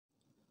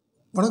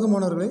வணக்கம்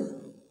மாணவர்களே,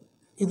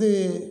 இது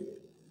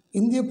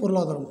இந்திய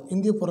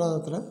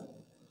பொருளாதாரத்தில்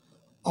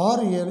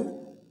 6-7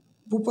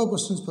 புப்பா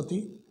கொஸ்டின்ஸ் பற்றி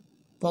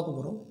பார்க்க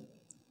போகிறோம்.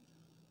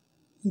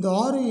 இந்த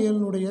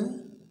 6-7னுடைய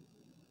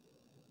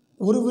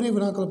ஒரு வரி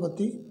வினாக்களை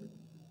பற்றி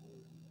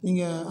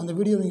நீங்கள் அந்த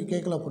வீடியோ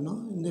கேட்கல அப்படின்னா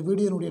இந்த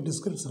வீடியோனுடைய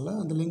டிஸ்கிரிப்ஷனில்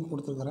அந்த லிங்க்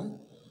கொடுத்துருக்குறேன்.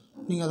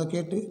 நீங்கள் அதை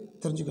கேட்டு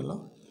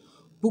தெரிஞ்சுக்கலாம்.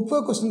 புப்பா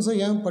கொஸ்டின்ஸை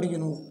ஏன்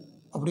படிக்கணும்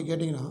அப்படி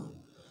கேட்டிங்கன்னா,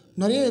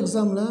 நிறைய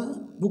எக்ஸாமில்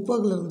புக்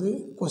பேக்லேருந்து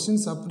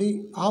கொஸ்டின்ஸ் அப்படி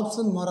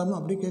ஆப்ஷன் மாறாமல்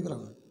அப்படி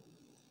கேட்குறாங்க.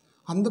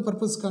 அந்த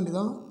பர்பஸ்க்காண்டி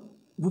தான்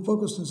புக்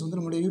பேக் கொஸ்டின்ஸ்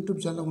நம்மளுடைய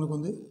யூடியூப் சேனலில்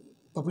உங்களுக்கு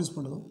பப்ளிஷ்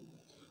பண்ணுறோம்.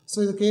 ஸோ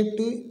இதை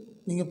கேட்டு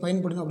நீங்கள்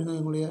பயன்படணும் அப்படின்னு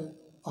எங்களுடைய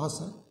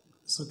ஆசை.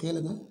 ஸோ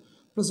கேளுங்க.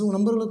 ப்ளஸ் உங்கள்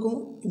நண்பர்களுக்கும்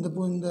இந்த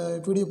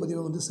வீடியோ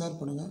பதிவை ஷேர்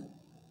பண்ணுங்கள்.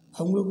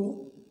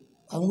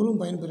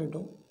 அவங்களும்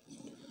பயன்பெறட்டும்.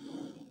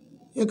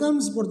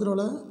 எக்கனாமிக்ஸ்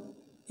பொறுத்தவரை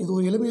இது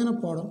ஒரு எளிமையான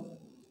பாடம்,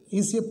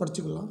 ஈஸியாக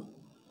படிச்சுக்கலாம்.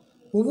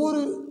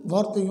 ஒவ்வொரு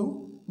வார்த்தையும்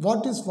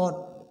வாட் இஸ் வாட்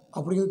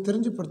அப்படிங்கிறது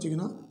தெரிஞ்சு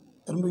படிச்சிங்கன்னா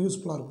ரொம்ப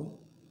யூஸ்ஃபுல்லாக இருக்கும்.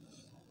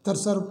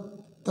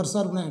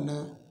 தற்சார்புனா என்ன,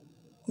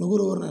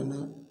 நுகர்வோர்னா என்ன,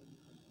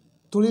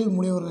 தொழில்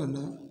முனைவர்னா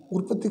என்ன,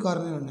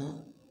 உற்பத்திக்காரனா என்ன,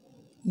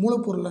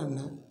 மூலப்பொருள்னா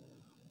என்ன,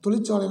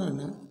 தொழிற்சாலைனா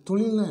என்ன,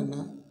 தொழில்னா என்ன,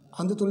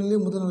 அந்த தொழிலே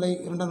முதல்நிலை,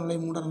 இரண்டாம் நிலை,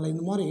 மூன்றாம் நிலை,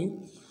 இந்த மாதிரி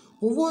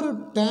ஒவ்வொரு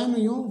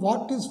டைமையும்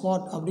வாட் இஸ்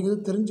வாட்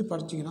அப்படிங்கிறது தெரிஞ்சு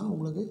படிச்சிங்கன்னா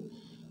உங்களுக்கு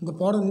இந்த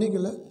பாடம்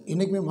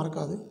என்றைக்குமே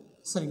மறக்காது.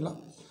 சரிங்களா?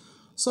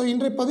 ஸோ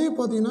இன்றைய பதிவு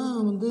பார்த்திங்கன்னா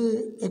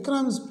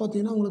எக்கனாமிக்ஸ்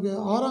பார்த்திங்கன்னா உங்களுக்கு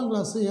 6ஆம்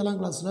கிளாஸு 7ஆம்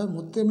கிளாஸில்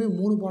மொத்தமே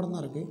 3 பாடம்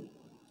தான் இருக்குது.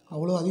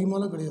 அவ்வளோ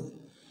அதிகமாகலாம் கிடையாது.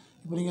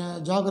 இப்போ நீங்கள்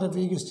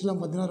ஜாகிரஃபி, ஹிஸ்ட்ரிலாம்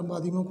பார்த்திங்கன்னா ரொம்ப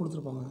அதிகமாக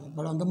கொடுத்துருப்பாங்க.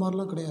 பட் அந்த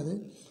மாதிரிலாம் கிடையாது.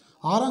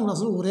 6ஆம்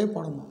கிளாஸில் ஒரே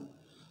பாடம் தான்.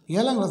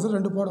 7ஆம் கிளாஸில்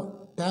 2 பாடம்,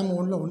 டேம்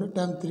 1ல் 1,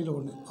 டேம் 3ல்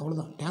 1,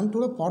 அவ்வளோதான். டேம்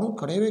 2ல் பாடம்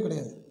கிடையவே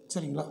கிடையாது.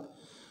 சரிங்களா?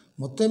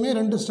 மொத்தமே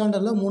 2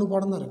 ஸ்டாண்டர்டில் 3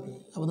 பாடம் தான் இருக்குது.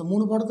 அப்போ அந்த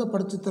 3 பாடத்தை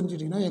படித்து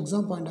தெரிஞ்சுட்டிங்கன்னா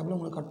எக்ஸாம் பாயிண்ட் ஆஃபில்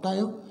உங்களுக்கு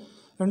கட்டாயம்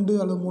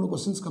 2 அல்லது 3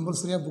 கொஸ்டின்ஸ்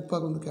கம்பல்சரியாக புக்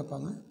பேக்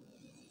கேட்பாங்க.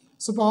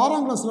 ஸோ இப்போ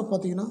 6ஆம் கிளாஸில்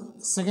பார்த்தீங்கன்னா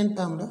செகண்ட்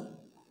டேர்மில்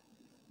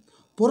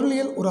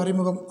பொருளியல் ஒரு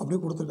அறிமுகம் அப்படி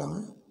கொடுத்துருக்காங்க.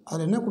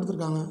 அதில் என்ன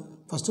கொடுத்துருக்காங்க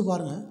ஃபஸ்ட்டு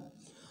பாருங்கள்.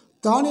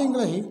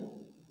 தானியங்களை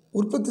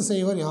உற்பத்தி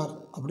செய்வர் யார்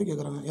அப்படி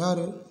கேட்குறாங்க.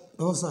 யார்?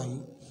 விவசாயி.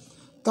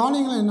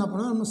 தானியங்களை என்ன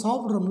பண்ணால் நம்ம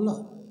சாப்பிட்றோம்ல,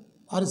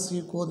 அரிசி,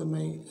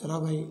 கோதுமை,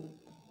 ரவை,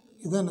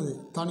 இதான் என்னது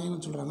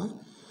தானியங்கள்னு சொல்கிறாங்க.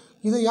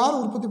 இதை யார்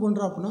உற்பத்தி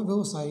பண்ணுறா அப்படின்னா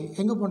விவசாயி.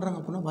 எங்கே பண்ணுறாங்க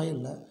அப்படின்னா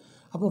வயலில்.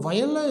 அப்போ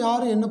வயலில்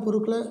யார் என்ன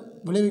பொருட்களை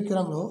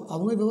விளைவிக்கிறாங்களோ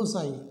அவங்க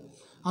விவசாயி.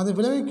 அந்த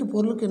விளைவிக்கும்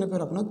பொருளுக்கு என்ன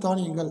பேர் அப்படின்னா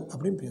தானியங்கள்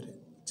அப்படின்னு பேர்.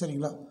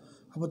 சரிங்களா?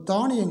 அப்போ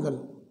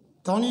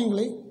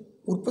தானியங்களை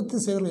உற்பத்தி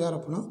செய்கிறது யார்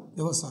அப்படின்னா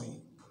விவசாயி.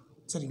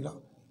 சரிங்களா?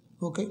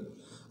 ஓகே.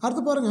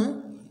 அடுத்து பாருங்கள்,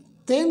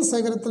 தேன்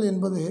சேகரித்தல்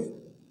என்பது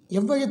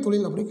எவ்வகை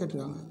தொழில் அப்படி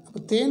கேட்டிருக்காங்க. அப்போ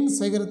தேன்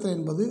சேகரித்தல்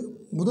என்பது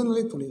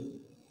முதல்நிலை தொழில்.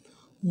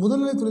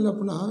 முதல்நிலை தொழில்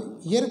அப்படின்னா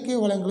இயற்கை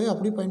வளங்களை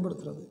அப்படியே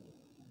பயன்படுத்துகிறது.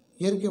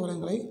 இயற்கை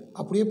வளங்களை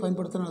அப்படியே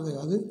பயன்படுத்துறது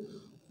அது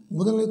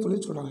முதல்நிலை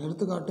தொழில் சொல்கிறாங்க.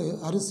 எடுத்துக்காட்டு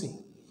அரிசி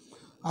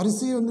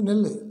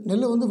நெல்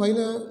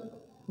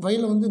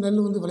வயலில் நெல்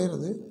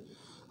விளையிறது.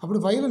 அப்படி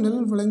வயலில்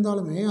நெல்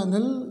விளைந்தாலுமே அந்த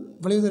நெல்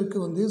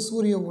விளைவதற்கு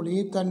சூரிய ஒளி,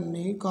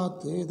 தண்ணி,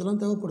 காற்று இதெல்லாம்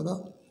தேவைப்படுதா?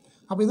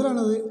 அப்போ இதெல்லாம்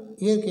என்னது?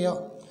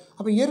 இயற்கையாக.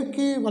 அப்போ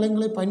இயற்கை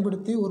வளங்களை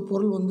பயன்படுத்தி ஒரு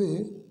பொருள்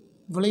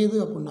விளையுது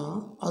அப்படின்னா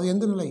அது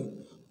எந்த நிலை?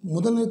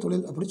 முதல்நிலை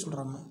தொழில் அப்படி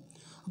சொல்கிறாங்க.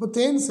 அப்போ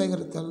தேன்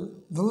சேகரித்தல்,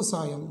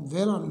 விவசாயம்,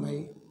 வேளாண்மை,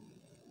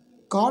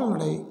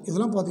 கால்நடை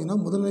இதெல்லாம் பார்த்திங்கன்னா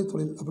முதல்நிலை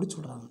தொழில் அப்படி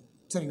சொல்கிறாங்க.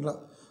 சரிங்களா?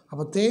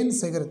 அப்போ தேன்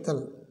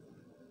சேகரித்தல்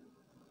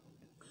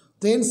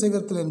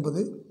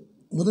என்பது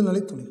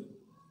முதல்நிலை தொழில்.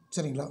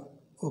 சரிங்களா?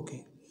 ஓகே.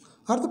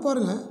 அடுத்து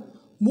பாருங்கள்,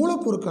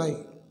 மூலப்பொருட்களை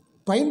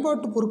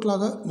பயன்பாட்டு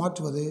பொருட்களாக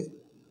மாற்றுவது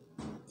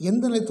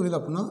எந்த நிலை தொழில்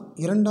அப்படின்னா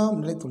இரண்டாம்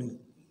நிலை தொழில்.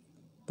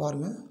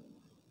 பாருங்கள்,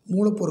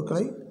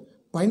 மூலப்பொருட்களை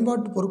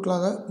பயன்பாட்டு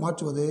பொருட்களாக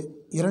மாற்றுவது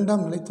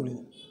இரண்டாம் நிலை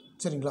தொழில்.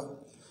 சரிங்களா?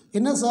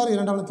 என்ன சார்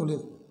இரண்டாம் நிலை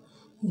தொழில்?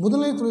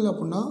 முதல்நிலை தொழில்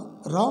அப்படின்னா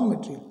ரா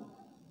மெட்டீரியல்.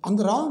 அந்த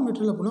ரா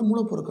மெட்டீரியல் அப்படின்னா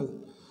மூலப்பொருட்கள்.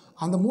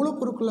 அந்த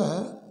மூலப்பொருட்களை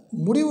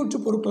முடிவுற்று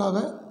பொருட்களாக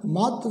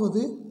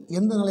மாற்றுவது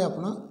எந்த நிலை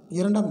அப்படின்னா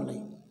இரண்டாம் நிலை.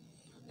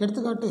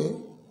 எடுத்துக்காட்டு,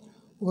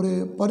 ஒரு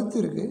பருத்தி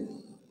இருக்குது.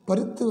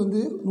 பருத்தி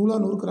நூலாக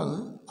நுறுக்குறாங்க.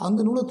 அந்த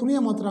நூலை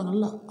துணியாக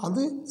மாற்றுறாங்கல்ல,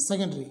 அது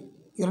செகண்டரி,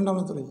 இரண்டாம்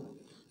நிலை தொழில்.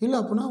 இல்லை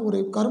அப்படின்னா ஒரு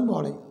கரும்பு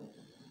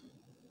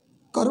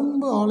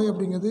ஆலை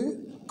அப்படிங்கிறது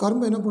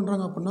கரும்பை என்ன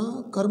பண்ணுறாங்க அப்படின்னா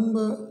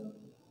கரும்பை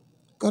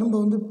கரும்பு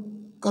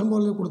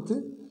ஆலையை கொடுத்து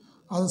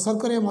அதை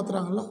சர்க்கரையாக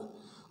மாற்றுறாங்கல்ல.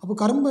 அப்போ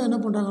கரும்பை என்ன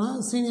பண்ணுறாங்கன்னா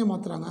சீனியாக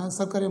மாற்றுறாங்க,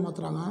 சர்க்கரையாக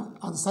மாற்றுறாங்க.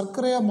 அந்த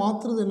சர்க்கரையாக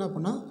மாற்றுறது என்ன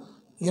அப்படின்னா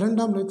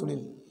இரண்டாம் நிலை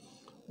தொழில்.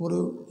 ஒரு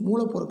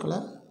மூலப்பொருட்களை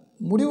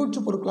முடிவுற்று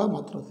பொருட்களாக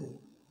மாற்றுறது.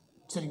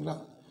 சரிங்களா?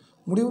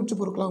 முடிவுற்று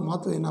பொருட்களாக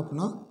மாற்றுறது என்ன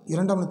அப்படின்னா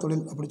இரண்டாம் நிலை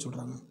தொழில் அப்படி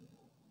சொல்கிறாங்க.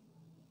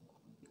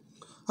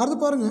 அடுத்து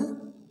பாருங்கள்,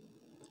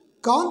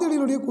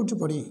 காந்தியடிகளுடைய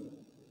கூற்றுப்படி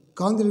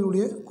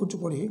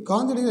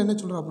காந்தியடிகள் என்ன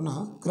சொல்கிறா அப்படின்னா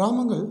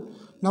கிராமங்கள்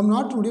நம்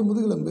நாட்டினுடைய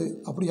முதுகெலும்பு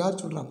அப்படி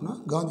யார் சொல்கிறா அப்படின்னா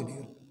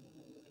காந்தியடிகள்.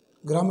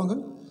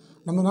 கிராமங்கள்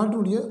நம்ம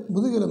நாட்டினுடைய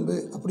முதுகெலும்பு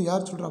அப்படி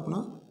யார் சொல்கிறா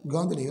அப்படின்னா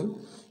காந்தியடிகள்.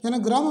 ஏன்னா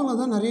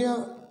கிராமங்களில் தான் நிறையா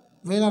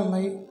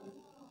வேளாண்மை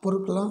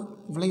பொருட்கள்லாம்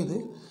விளையுது.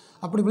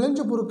 அப்படி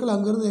விளைஞ்ச பொருட்கள்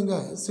அங்கேருந்து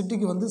எங்கள்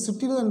சிட்டிக்கு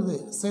சிட்டியில் தான் இருந்தது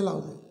சேல்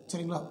ஆகுது.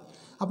 சரிங்களா?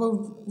 அப்போ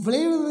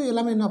விளையிறது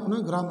எல்லாமே என்ன அப்படின்னா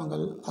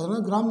கிராமங்கள்.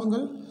 அதனால்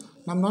கிராமங்கள்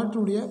நம்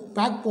நாட்டினுடைய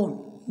பேக் போன்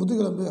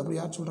முதுகெலும்பு அப்படி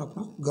யார் சொல்கிறா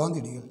அப்படின்னா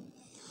காந்தியடிகள்.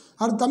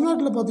 அடுத்து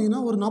தமிழ்நாட்டில்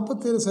பார்த்திங்கன்னா ஒரு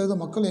 47%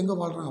 மக்கள் எங்கே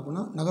வாழ்கிறாங்க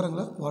அப்படின்னா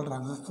நகரங்களில்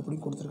வாழ்கிறாங்க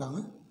அப்படின்னு கொடுத்துருக்காங்க.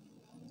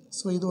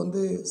 ஸோ இது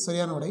வந்து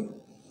சரியான விடை.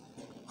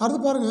 அடுத்து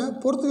பாருங்கள்,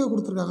 பொறுத்துக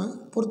கொடுத்துருக்காங்க.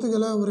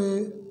 பொறுத்துகளை ஒரு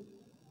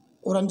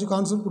 5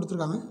 கான்செப்ட்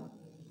கொடுத்துருக்காங்க.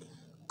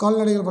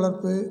 கால்நடைகள்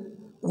வளர்ப்பு,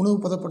 உணவு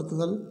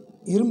பதப்படுத்துதல்,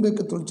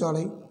 இரும்பேக்கு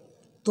தொழிற்சாலை,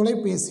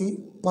 தொலைபேசி,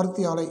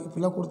 பருத்தி ஆலை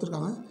இப்படிலாம்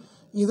கொடுத்துருக்காங்க.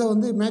 இதை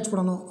வந்து மேட்ச்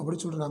பண்ணணும்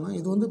அப்படின்னு சொல்கிறாங்க.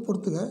 இது வந்து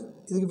பொறுத்துக.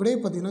 இதுக்கு விடையை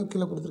பார்த்திங்கன்னா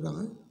கீழே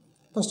கொடுத்துருக்காங்க.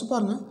 ஃபஸ்ட்டு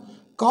பாருங்கள்,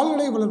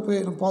 கால்நடை வளர்ப்பு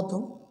நம்ம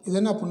பார்த்தோம். இது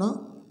என்ன அப்படின்னா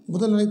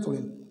முதல்நிலை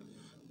தொழில்.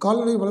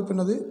 கால்நடை வளர்ப்பு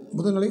என்னது?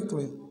 முதல்நிலை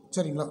தொழில்.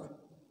 சரிங்களா?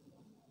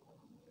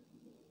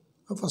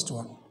 First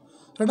one.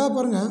 ரெண்டாவது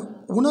பாருங்கள்,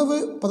 உணவு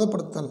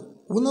பதப்படுத்தல்.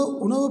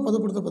 உணவு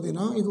பதப்படுத்தல்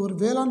பார்த்திங்கன்னா இது ஒரு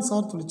வேளாண்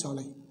சார்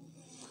தொழிற்சாலை.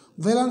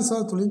 வேளாண்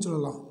சார் தொழில்னு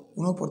சொல்லலாம்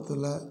உணவு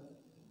படுத்தலில்.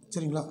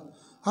 சரிங்களா?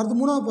 அடுத்து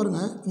மூணாவது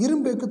பாருங்கள்,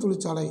 இரும்பேக்கு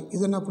தொழிற்சாலை.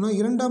 இது என்ன அப்படின்னா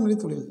 2ஆம் நிலை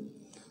தொழில்.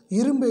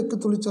 இரும்பேக்கு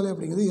தொழிற்சாலை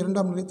அப்படிங்கிறது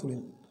 2ஆம் நிலை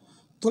தொழில்.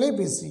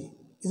 தொலைபேசி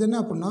இது என்ன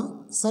அப்படின்னா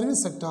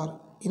சர்வீஸ் செக்டார்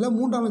இல்லை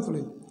 3ஆம் நிலை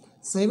தொழில்.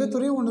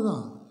 சேவைத்துறையும் ஒன்று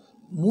தான்,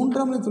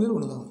 3ஆம் நிலை தொழில்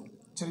ஒன்று தான்.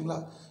 சரிங்களா?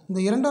 இந்த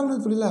 2ஆம் நிலை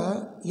தொழிலில்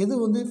எது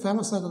வந்து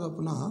ஃபேமஸ் ஆகுது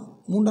அப்படின்னா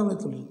 3ஆம் நிலை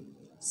தொழில்.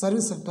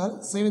 Service sector,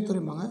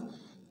 சேவைத்துறைம்பாங்க.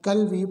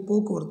 கல்வி,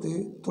 போக்குவரத்து,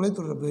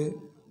 தொலைத்தொடர்பு,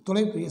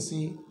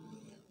 தொலைபேசி,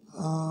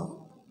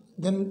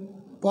 தென்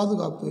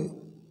பாதுகாப்பு,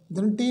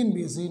 தென்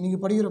டிஎன்பிஎஸ்சி,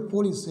 நீங்கள் படிக்கிற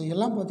போலீஸு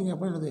எல்லாம் பார்த்திங்க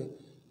அப்படின்னா என்னது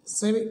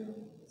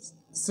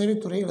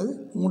சேவைத்துறை அல்லது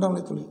 3ஆம்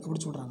நிலை தொழில்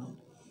அப்படி சொல்கிறாங்க.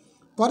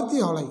 பருத்தி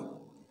ஆலை.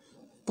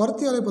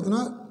 பருத்தி ஆலை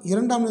பார்த்திங்கன்னா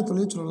 2ஆம் நிலை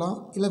தொழில் சொல்லலாம்,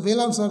 இல்லை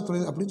வேளாண் சார்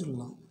தொழில் அப்படின்னு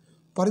சொல்லலாம்.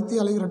 பருத்தி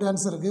ஆலைக்கு 2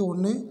 ஆன்சர் இருக்குது.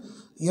 ஒன்று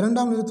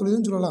 2ஆம் நிலை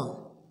தொழில்னு சொல்லலாம்,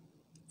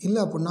 இல்லை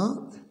அப்படின்னா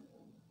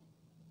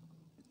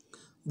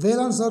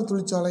வேளாண் சார்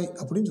தொழிற்சாலை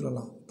அப்படின்னு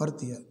சொல்லலாம்.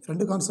 பருத்தியை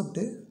 2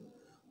 கான்செப்ட்டு.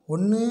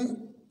 ஒன்று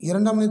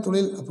 2ஆம் நிலை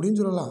தொழில் அப்படின்னு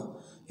சொல்லலாம்,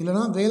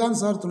 இல்லைனா வேளாண்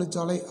சார்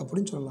தொழிற்சாலை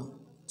அப்படின்னு சொல்லலாம்.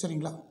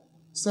 சரிங்களா?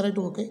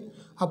 சரிட்டு, ஓகே.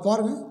 அப்போ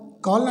பாருங்கள்,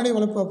 கால்நடை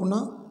வளர்ப்பு அப்படின்னா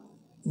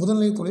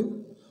முதல்நிலை தொழில்,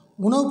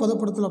 உணவு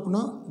பதப்படுத்தல்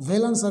அப்படின்னா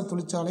வேளாண் சார்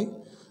தொழிற்சாலை,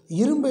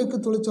 இரும்பேக்கு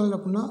தொழிற்சாலை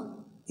அப்படின்னா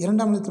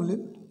 2ஆம் நிலை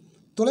தொழில்,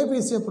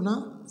 தொலைபேசி அப்படின்னா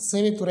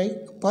சேவைத்துறை,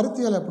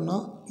 பருத்தி ஆலை அப்படின்னா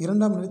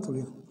 2ஆம் நிலை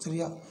தொழில்.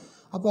 சரியா?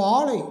 அப்போ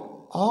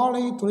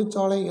ஆலை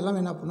தொழிற்சாலை எல்லாம்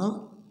என்ன அப்படின்னா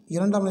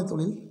 2ஆம் நிலை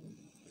தொழில்.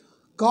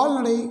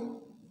 கால்நடை,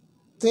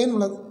 தேன்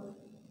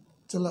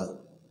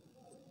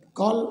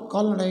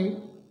கால்நடை,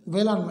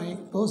 வேளாண்மை,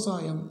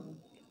 விவசாயம்,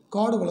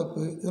 காடு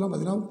வளர்ப்பு இதெல்லாம்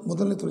பார்த்திங்கன்னா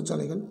முதல்நிலை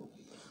தொழிற்சாலைகள்.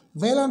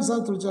 வேளாண்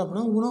சார் தொழிற்சாலை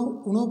அப்படின்னா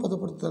உணவு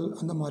பதப்படுத்தல்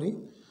அந்த மாதிரி.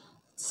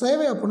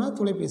 சேவை அப்படின்னா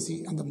தொலைபேசி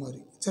அந்த மாதிரி.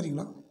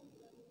 சரிங்களா?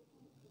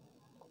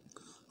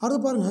 அடுத்து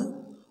பாருங்கள்,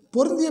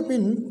 பொருந்திய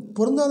பின்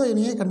பொருந்தாத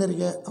இணையை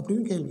கண்டறிய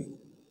அப்படின்னு கேள்வி.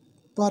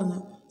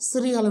 பாருங்கள்,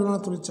 சிறிய அளவிலான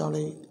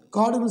தொழிற்சாலை,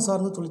 காடுகள்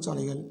சார்ந்த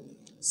தொழிற்சாலைகள்,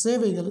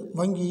 சேவைகள்,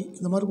 வங்கி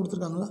இந்த மாதிரி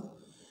கொடுத்துருக்காங்களா?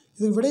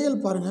 இதுக்கு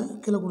விடைகள் பாருங்கள்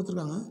கீழே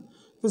கொடுத்துருக்காங்க.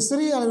 இப்போ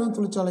சிறிய அளவிலான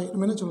தொழிற்சாலை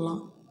நம்ம என்ன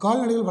சொல்லலாம்?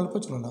 கால்நடைகள் வளர்ப்ப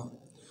சொல்லலாம்.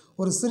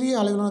 ஒரு சிறிய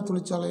அளவிலான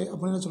தொழிற்சாலை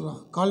அப்படின்னு என்ன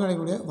சொல்லலாம்?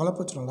 கால்நடைகளுடைய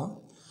வளர்ப்ப சொல்லலாம்.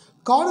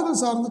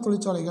 காடுகள் சார்ந்த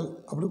தொழிற்சாலைகள்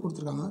அப்படி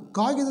கொடுத்துருக்காங்க.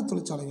 காகித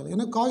தொழிற்சாலைகள்,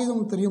 ஏன்னா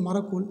காகிதம் தெரியும்,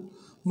 மரக்கூழ்,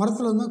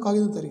 மரத்துலேருந்து தான்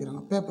காகிதம்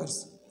தயாரிக்கிறாங்க, பேப்பர்ஸ்.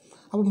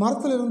 அப்போ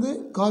மரத்துலேருந்து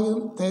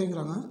காகிதம்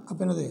தயாரிக்கிறாங்க.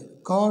 அப்போ என்னது?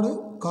 காடு,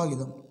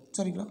 காகிதம்.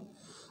 சரிங்களா?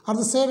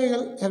 அடுத்த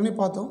சேவைகள் ஏற்கனவே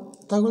பார்த்தோம்.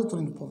 தகவல்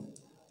தொழில்நுட்பம்,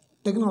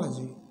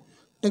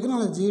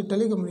 technology,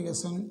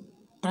 telecommunication,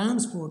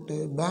 transport,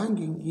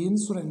 banking,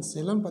 insurance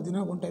எல்லாம்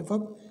பார்த்திங்கன்னா 1 டைப்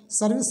ஆஃப்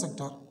சர்வீஸ்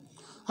செக்டார்.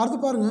 அடுத்து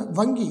பாருங்கள்,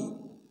 வங்கி,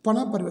 பண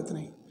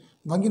பரிவர்த்தனை.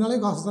 வங்கினாலே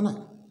காசு தானே.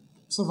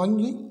 ஸோ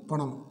வங்கி,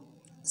 பணம்.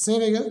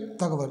 சேவைகள்,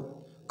 தகவல்.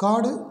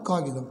 காடு,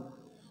 காகிதம்.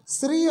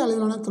 சிறிய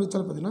அளவிலான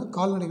தொழிற்சாலை பார்த்திங்கன்னா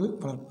கால்நடைகள்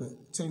வளர்ப்பு.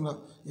 சரிங்களா?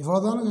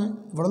 இவ்வளோதானுங்க.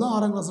 இவ்வளோதான்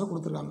 6ஆம் கிளாஸில்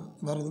கொடுத்துருக்காங்க,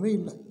 வேறு எதுவுமே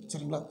இல்லை.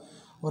 சரிங்களா?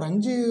 ஒரு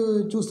 5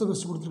 சூஸ் த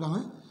பெஸ்ட்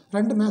கொடுத்துருக்காங்க,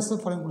 2 மேத்ஸ்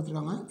ஃபாலோயிங்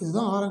கொடுத்துருக்காங்க.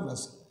 இதுதான் 6ஆம்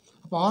கிளாஸ்.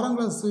 அப்போ 6ஆம்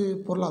கிளாஸு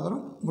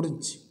பொருளாதாரம்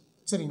முடிஞ்சிச்சு.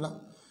 சரிங்களா?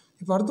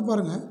 இப்போ அடுத்து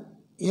பாருங்கள்,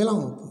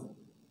 7ஆம் வகுப்பு.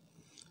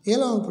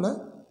 7ஆம் வகுப்பில்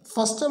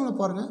ஃபஸ்ட் டைமில்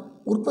பாருங்கள்,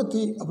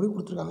 உற்பத்தி அப்படி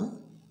கொடுத்துருக்காங்க.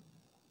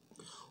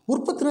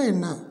 உற்பத்தினா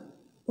என்ன?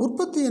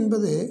 உற்பத்தி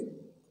என்பது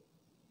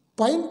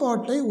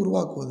பயன்பாட்டை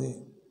உருவாக்குவது.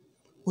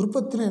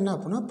 உற்பத்தினா என்ன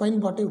அப்படின்னா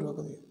பயன்பாட்டை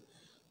உருவாக்குவது.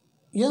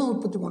 ஏன்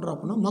உற்பத்தி பண்ணுறோம்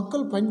அப்படின்னா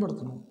மக்கள்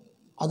பயன்படுத்தணும்,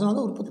 அதனால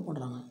தான் உற்பத்தி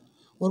பண்ணுறாங்க.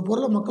 ஒரு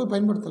பொருளை மக்கள்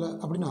பயன்படுத்தலை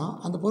அப்படின்னா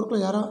அந்த பொருட்களை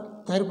யாராக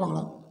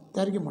தயாரிப்பாங்களா?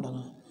 தயாரிக்க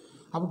மாட்டாங்க.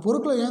 அப்போ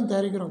பொருட்களை ஏன்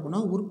தயாரிக்கிறோம்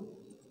அப்படின்னா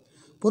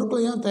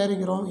பொருட்களை ஏன்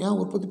தயாரிக்கிறோம், ஏன்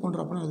உற்பத்தி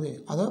பண்ணுறோம் அப்படின்னா அது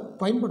அதை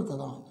பயன்படுத்த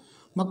தான்.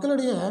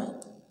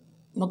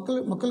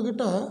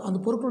 மக்கள்கிட்ட அந்த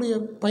பொருட்களுடைய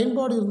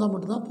பயன்பாடு இருந்தால்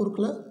மட்டும்தான்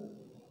பொருட்களை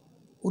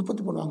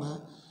உற்பத்தி பண்ணுவாங்க,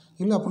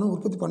 இல்லை அப்படின்னா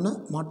உற்பத்தி பண்ண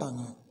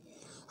மாட்டாங்க.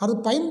 அது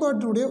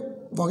பயன்பாட்டினுடைய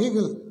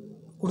வகைகள்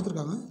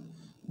கொடுத்துருக்காங்க.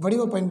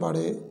 வடிவ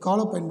பயன்பாடு, கால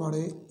பயன்பாடு,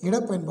 இட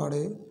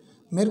பயன்பாடு,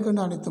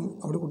 மேற்கண்ட அனைத்தும்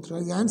அப்படி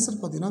கொடுத்துருக்காங்க. இது ஆன்சர்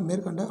பார்த்திங்கன்னா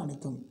மேற்கண்ட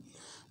அனைத்தும்.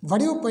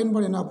 வடிவ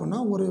பயன்பாடு என்ன அப்படின்னா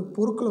ஒரு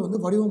பொருட்களை வந்து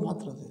வடிவம்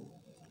மாற்றுறது.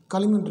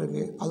 களிமண்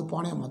இருக்குது, அது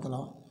பானையை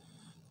மாற்றலாம்.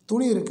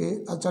 துணி இருக்குது,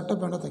 அது சட்டை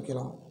பேண்டாக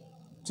தைக்கலாம்.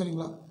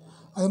 சரிங்களா?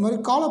 அது மாதிரி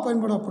கால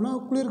பயன்பாடு அப்படின்னா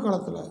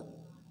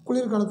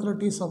குளிர்காலத்தில்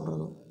டீ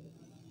சாப்பிட்றதும்,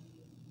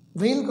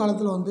 வெயில்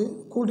காலத்தில் வந்து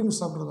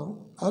கூல்ட்ரிங்க்ஸ் சாப்பிட்றதும்,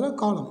 அதெல்லாம்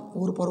காலம்,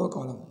 ஒரு பருவ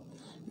காலம்.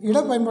 இட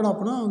பயன்பாடு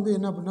அப்படின்னா வந்து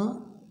என்ன அப்படின்னா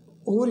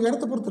ஒவ்வொரு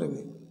இடத்த பொறுத்து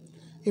இருக்குது.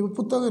 இப்போ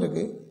புத்தகம்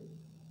இருக்குது,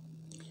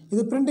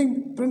 இது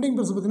பிரிண்டிங்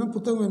ப்ரெஸ் பார்த்திங்கன்னா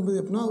புத்தகம் என்பது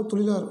எப்படின்னா ஒரு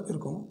தொழிலாக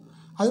இருக்கும்.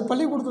 அது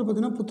பள்ளிக்கூடத்தில்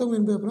பார்த்திங்கன்னா புத்தகம்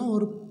என்பது எப்படின்னா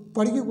ஒரு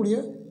படிக்கக்கூடிய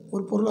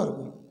ஒரு பொருளாக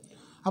இருக்கும்.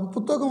 அப்போ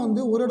புத்தகம்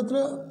வந்து ஒரு இடத்துல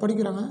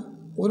படிக்கிறாங்க,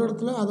 ஒரு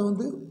இடத்துல அதை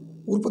வந்து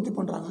உற்பத்தி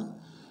பண்ணுறாங்க.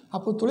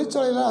 அப்போ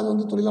தொழிற்சாலையில் அதை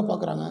வந்து தொழிலாக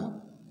பார்க்குறாங்க,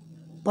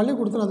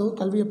 பள்ளிக்கூடத்தில் அதை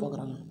கல்வியை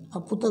பார்க்குறாங்க.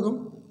 அப்போ புத்தகம்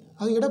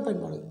அது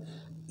இடப்பயன்பாடு,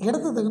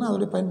 இடத்துக்கு தக்கன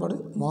அதோடைய பயன்பாடு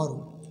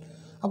மாறும்.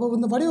 அப்போ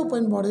இந்த வடிவ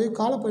பயன்பாடு,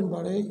 கால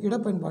பயன்பாடு,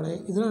 இடப்பயன்பாடு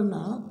இதெல்லாம் என்ன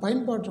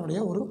பயன்பாட்டினுடைய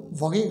ஒரு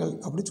வகைகள்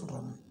அப்படி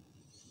சொல்கிறாங்க.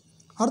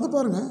 அடுத்து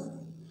பாருங்கள்,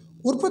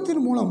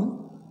 உற்பத்தியின் மூலம்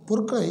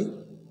பொருட்களை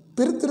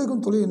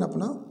பிரித்தெடுக்கும் தொழில் என்ன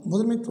அப்படின்னா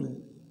முதன்மை தொழில்,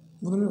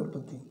 முதன்மை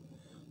உற்பத்தி.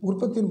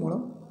 உற்பத்தியின்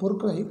மூலம்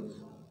பொருட்களை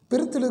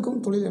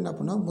பிரித்தெடுக்கும் தொழில் என்ன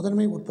அப்படின்னா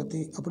முதன்மை உற்பத்தி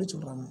அப்படி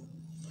சொல்கிறாங்க.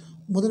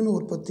 முதன்மை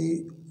உற்பத்தி,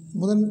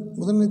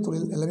 முதன்மை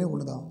தொழில் எல்லாமே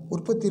ஒன்று தான்.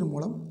 உற்பத்தியின்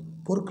மூலம்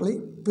பொருட்களை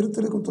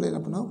பிரித்தெடுக்கும் தொழில் என்ன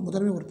அப்படின்னா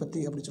முதன்மை உற்பத்தி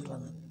அப்படி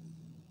சொல்கிறாங்க.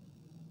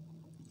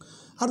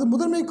 அடுத்து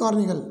முதன்மை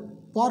காரணிகள்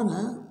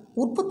பாருங்கள்.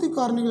 உற்பத்தி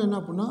காரணிகள் என்ன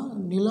அப்படின்னா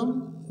நிலம்,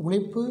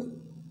 உழைப்பு,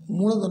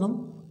 மூலதனம்,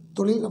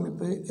 தொழில்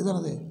அமைப்பு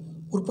இதானது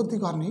உற்பத்தி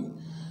காரணி.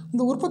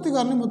 இந்த உற்பத்தி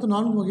காரணி மொத்தம்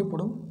 4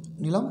 வகைப்படும்.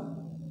 நிலம்,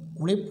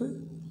 உழைப்பு,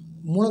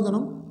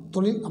 மூலதனம்,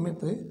 தொழில்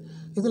அமைப்பு.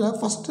 இதில்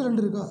ஃபஸ்ட்டு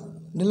 2 இருக்கா,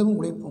 நிலமும்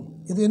உழைப்பும்.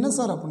 இது என்ன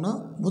சார் அப்படின்னா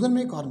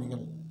முதன்மை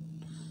காரணிகள்.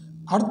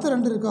 அடுத்த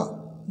 2 இருக்கா,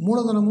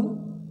 மூலதனமும்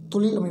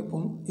தொழில்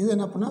அமைப்பும். இது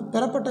என்ன அப்படின்னா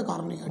பெறப்பட்ட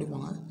காரணி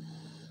அடிப்பாங்க.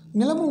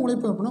 நிலமும்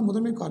உழைப்பு அப்படின்னா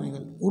முதன்மை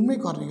காரணிகள், உண்மை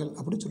காரணிகள்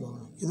அப்படி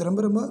சொல்லுவாங்க. இது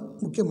ரொம்ப ரொம்ப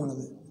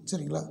முக்கியமானது.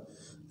 சரிங்களா?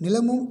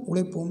 நிலமும்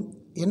உழைப்பும்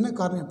என்ன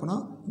காரணி அப்படின்னா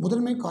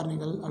முதன்மை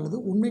காரணிகள் அல்லது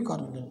உண்மை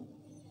காரணிகள்.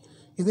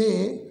 இதே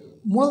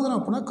மூலதனம்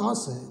அப்படின்னா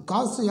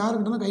காசு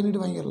யாருக்கிட்டனா கை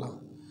நீட்டி வாங்கிடலாம்.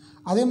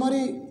 அதே மாதிரி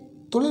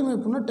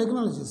தொழில்நுட்பம்னா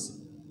டெக்னாலஜிஸ்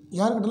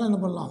யாருக்கிட்டலாம் என்ன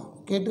பண்ணலாம்,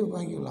 கேட்டு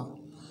வாங்கிக்கலாம்.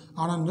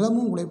 ஆனால்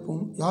நிலமும்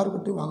உழைப்பும்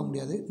யாருக்கிட்டையும் வாங்க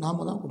முடியாது,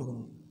 நாம் தான்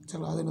கொடுக்கணும்.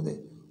 சரிங்களா? அது என்னது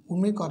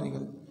உண்மை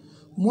காரணிகள்.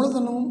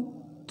 மூலதனமும்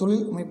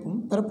தொழில் அமைப்பும்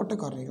பெறப்பட்ட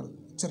காரணிகள்.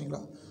 சரிங்களா?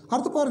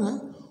 அடுத்து பாருங்கள்,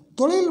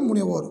 தொழில்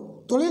முனைவோர்.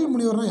 தொழில்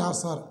முனைவோர்னால்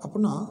யார் சார்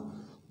அப்படின்னா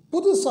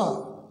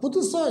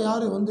புதுசாக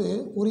யார் வந்து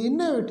ஒரு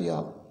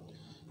இன்னோவேட்டிவாக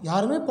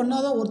யாருமே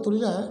பண்ணாத ஒரு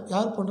தொழிலை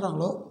யார்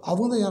பண்ணுறாங்களோ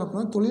அவங்க தான் யார்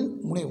அப்படின்னா தொழில்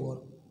முனைவோர்.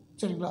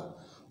 சரிங்களா?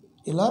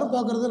 எல்லோரும்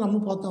பார்க்குறத நம்ம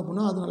பார்த்தோம்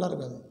அப்படின்னா அது நல்லா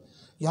இருக்காது.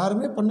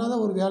 யாருமே பண்ணாத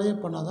ஒரு வேலையை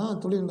பண்ணால்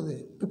தான் தொழில் என்னது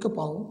பிக்கப்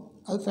ஆகும்,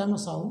 அது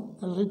ஃபேமஸ் ஆகும்,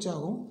 நல்ல ரீச்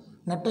ஆகும்,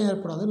 நட்டம்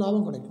ஏற்படாது,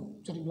 லாபம் கிடைக்கும்.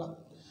 சரிங்களா?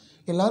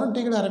 எல்லோரும்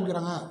டீ கடை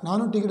ஆரம்பிக்கிறாங்க,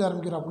 நானும் டீ கடை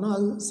ஆரம்பிக்கிறேன் அப்படின்னா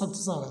அது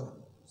சக்ஸஸ் ஆகாது.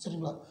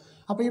 சரிங்களா?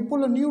 அப்போ இப்போ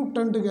உள்ள நியூ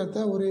ட்ரெண்டுக்கு ஏற்ற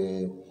ஒரு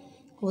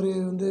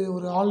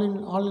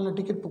ஆன்லைனில்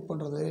டிக்கெட் புக்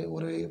பண்ணுறது,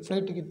 ஒரு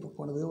ஃப்ளைட் டிக்கெட் புக்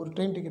பண்ணுறது, ஒரு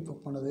ட்ரெயின் டிக்கெட்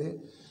புக் பண்ணுறது,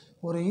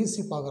 ஒரு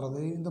ஈஸி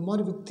பார்க்குறது, இந்த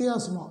மாதிரி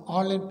வித்தியாசமாக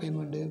ஆன்லைன்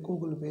பேமெண்ட்டு,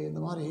 கூகுள் பே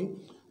இந்த மாதிரி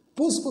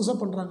புதுசாக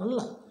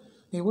பண்ணுறாங்கல்ல.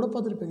 நீங்கள் கூட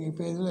பார்த்துருப்பீங்க.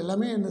 இப்போ இதில்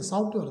எல்லாமே இந்த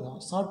சாஃப்ட்வேர் தான்.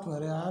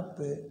 சாஃப்ட்வேரு,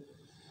 ஆப்பு,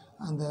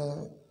 அந்த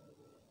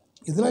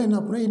இதெல்லாம் என்ன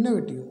அப்படின்னா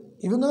இன்னோவேட்டிவ்.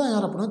 இவங்க தான்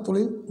யார் அப்படின்னா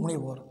தொழில்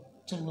முனைவோர்.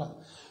 சரிங்களா?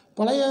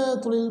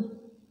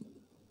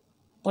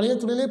 பழைய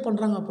தொழிலே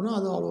பண்ணுறாங்க அப்படின்னா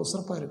அது அவ்வளோ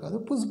சிறப்பாக இருக்காது.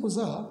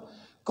 புதுசாக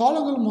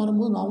காலங்கள்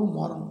மாறும்போது நாமும்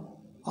மாறணும்.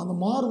 அந்த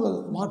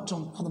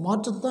அந்த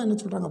மாற்றத்தை தான் என்ன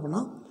சொல்கிறாங்க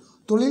அப்படின்னா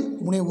தொழில்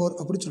முனைவோர்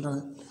அப்படி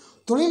சொல்கிறாங்க.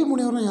 தொழில்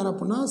முனைவோர்னால் யார்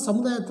அப்படின்னா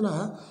சமுதாயத்தில்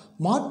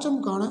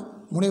மாற்றம் காண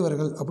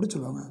முனைவர்கள் அப்படி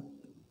சொல்லுவாங்க.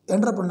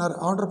 என்டர்பிரனர்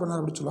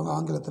அப்படி சொல்லுவாங்க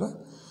ஆங்கிலத்தில்.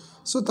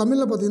 ஸோ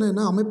தமிழில் பார்த்திங்கன்னா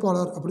என்ன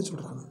அமைப்பாளர் அப்படி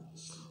சொல்கிறாங்க.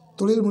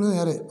 தொழில் முனைவர்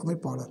யார்?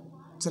 அமைப்பாளர்.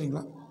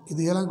 சரிங்களா?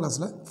 இது 7ஆம்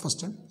கிளாஸில்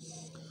ஃபஸ்ட் டைம்.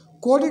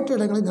 கோடிட்ட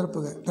இடங்களை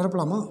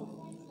நிரப்பலாமா?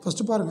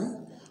 ஃபஸ்ட்டு பாருங்கள்,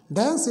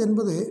 டான்ஸ்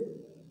என்பது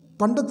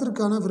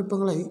பண்டத்திற்கான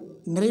விருப்பங்களை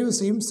நிறைவு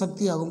செய்யும்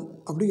சக்தியாகும்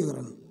அப்படி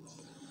கேட்குறாங்க.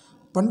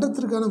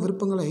 பண்டத்திற்கான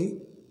விருப்பங்களை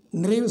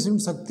நிறைவு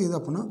செய்யும் சக்தி எது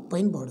அப்படின்னா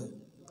பயன்பாடு.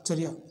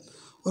 சரியா?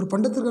 ஒரு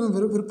பண்டத்திற்கான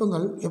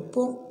விருப்பங்கள்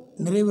எப்போ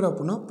நிறைவேறும்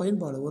அப்படின்னா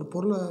பயன்பாடு. ஒரு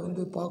பொருளை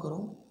வந்து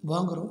பார்க்குறோம்,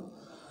 வாங்குகிறோம்,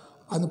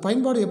 அந்த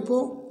பயன்பாடு எப்போ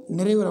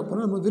நிறைவேறும்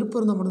அப்படின்னா நம்ம விருப்பம்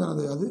இருந்தால்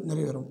மட்டும்தான் அது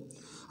நிறைவேறும்.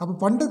 அப்போ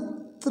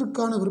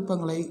பண்டத்திற்கான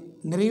விருப்பங்களை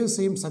நிறைவு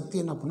செய்யும் சக்தி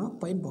என்ன அப்படின்னா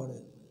பயன்பாடு.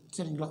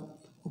 சரிங்களா?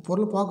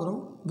 பொருளை பார்க்குறோம்,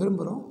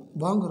 விரும்புகிறோம்,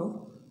 வாங்குகிறோம்,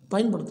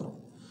 பயன்படுத்துகிறோம்.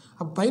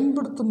 அப்போ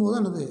பயன்படுத்தும் போது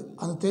தான்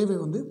அந்த தேவை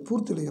வந்து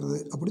பூர்த்தி அடைகிறது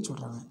அப்படி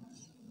சொல்கிறாங்க.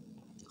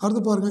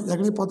 அடுத்து பாருங்கள்,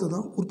 ஏற்கனவே பார்த்து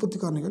தான் உற்பத்தி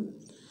காரணிகள்.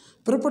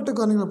 பிறப்பட்ட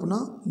காரணிகள் அப்படின்னா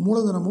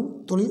மூலதனமும்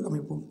தொழில்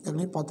அமைப்பும்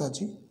ஏற்கனவே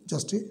பார்த்தாச்சு.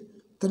 ஜஸ்ட்டு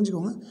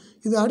தெரிஞ்சுக்கோங்க.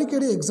 இது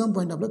அடிக்கடி எக்ஸாம்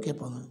பாயிண்ட் ஆஃப்ல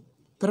கேட்பாங்க.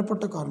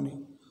 பிறப்பட்ட காரணி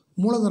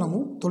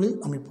மூலதனமும் தொழில்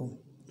அமைப்பும்.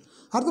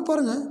 அடுத்து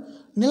பாருங்கள்,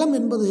 நிலம்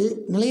என்பது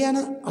நிலையான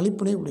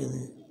அளிப்பினை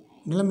உடையது.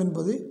 நிலம்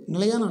என்பது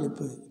நிலையான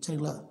அளிப்பு.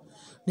 சரிங்களா?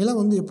 நிலம்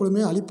வந்து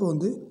எப்பொழுதுமே அளிப்பை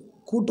வந்து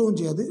கூட்டவும்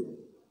செய்யாது,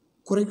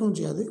 குறைக்கவும்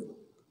செய்யாது,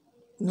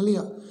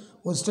 நிலையாக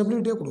ஒரு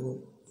ஸ்டெபிலிட்டியாக கொடுக்கும்.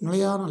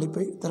 நிலையான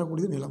அளிப்பை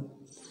தரக்கூடியது நிலம்.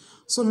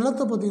 ஸோ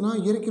நிலத்தை பார்த்திங்கன்னா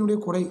இயற்கையினுடைய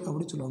கொடை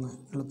அப்படி சொல்லுவாங்க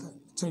நிலத்தை.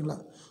 சரிங்களா?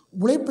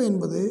 உழைப்பு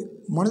என்பது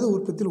மனித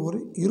உற்பத்தியில் ஒரு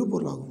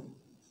இருபொருளாகும்.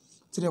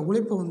 சரியா?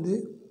 உழைப்பை வந்து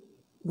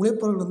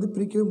உழைப்பாளர்கள் வந்து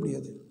பிரிக்கவே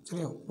முடியாது.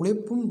 சரியா?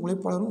 உழைப்பும்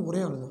உழைப்பாளரும்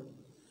ஒரே ஆள் தான்.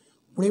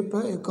 உழைப்பை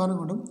எக்காரணம்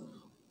கொண்டும்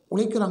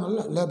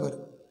உழைக்கிறாங்கல்ல லேபர்,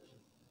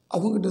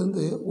 அவங்ககிட்ட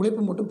இருந்து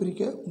உழைப்பை மட்டும்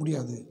பிரிக்க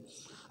முடியாது.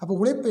 அப்போ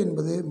உழைப்பு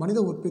என்பது மனித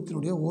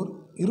உற்பத்தியினுடைய ஓர்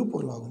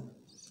இருபொருளாகும்.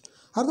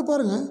 அடுத்து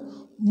பாருங்கள்,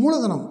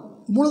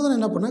 மூலதனம்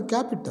என்ன பண்ணால்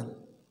கேபிட்டல்.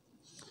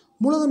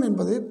 மூலதனம்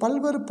என்பது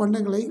பல்வேறு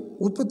பண்டங்களை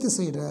உற்பத்தி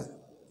செய்கிற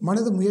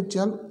மனித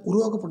முயற்சியால்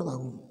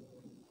உருவாக்கப்பட்டதாகும்.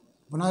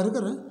 இப்போ நான்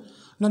இருக்கிறேன்,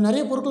 நான்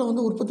நிறைய பொருட்களை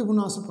வந்து உற்பத்தி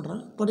பண்ண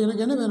ஆசைப்பட்றேன், பட்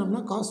எனக்கு என்ன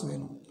வேணும்னா காசு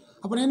வேணும்.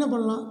 அப்போ நான் என்ன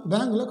பண்ணலாம்,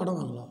 பேங்க்கில் கடன்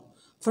வாங்கலாம்,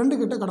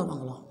 ஃப்ரெண்டுக்கிட்ட கடன்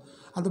வாங்கலாம்.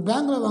 அந்த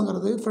பேங்க்கில்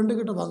வாங்குறது,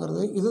 ஃப்ரெண்டுக்கிட்ட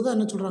வாங்குறது, இதை தான்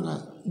என்ன சொல்கிறாங்க,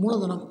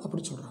 மூலதனம்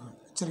அப்படி சொல்கிறாங்க.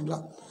 சரிங்களா?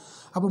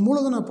 அப்போ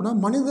மூலதனம் அப்படின்னா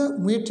மனித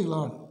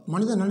முயற்சிகளால்,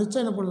 மனிதன்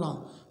நினச்சா என்ன பண்ணலாம்,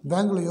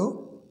 பேங்க்லேயோ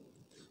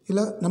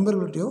இல்லை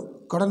நண்பர்கள்ட்டையோ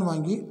கடன்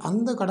வாங்கி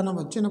அந்த கடனை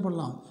வச்சு என்ன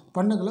பண்ணலாம்,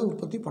 பண்டங்களை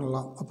உற்பத்தி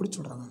பண்ணலாம் அப்படி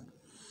சொல்கிறாங்க.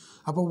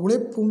 அப்போ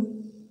உழைப்பும்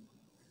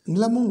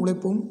நிலமும்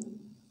உழைப்பும்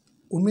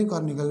உண்மை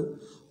காரணிகள்,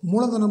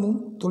 மூலதனமும்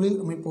தொழில்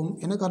அமைப்பும்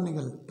என்ன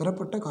காரணிகள்,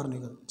 பெறப்பட்ட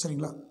காரணிகள்.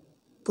 சரிங்களா?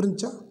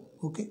 புரிஞ்சா?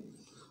 ஓகே.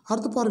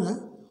 அடுத்து பாருங்கள்,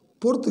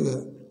 பொறுத்துக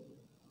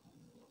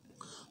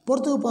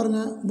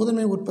பாருங்கள்.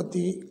 முதன்மை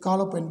உற்பத்தி, கால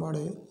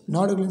பயன்பாடு,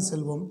 நாடுகளின்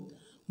செல்வம்,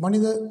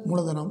 மனித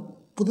மூலதனம்,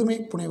 புதுமை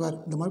புனைவர்,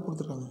 இந்த மாதிரி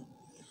கொடுத்துருக்காங்க.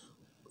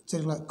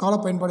 சரிங்களா? கால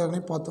பயன்பாடு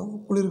ஏற்கனவே பார்த்தோம்.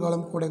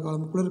 குளிர்காலம்,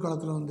 கோடைக்காலம்.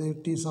 குளிர்காலத்தில் வந்து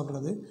டீ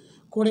சாப்பிட்றது,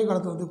 கோடை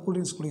காலத்தில் வந்து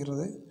கூல்ட்ரிங்க்ஸ்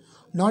குடிக்கிறது.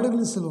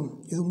 நாடுகளின் செல்வம்,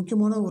 இது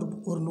முக்கியமான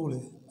ஒரு நூல்,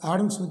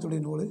 ஆடம்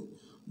ஸ்மித்துடைய நூல்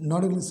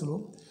நாடுகளின்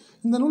செல்வம்.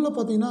 இந்த நூலில்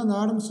பார்த்திங்கன்னா அந்த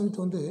ஆடம் ஸ்மித்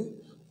வந்து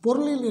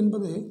பொருளியல்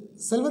என்பது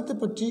செல்வத்தை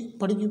பற்றி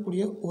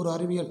படிக்கக்கூடிய ஒரு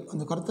அறிவியல்,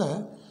 அந்த கருத்தை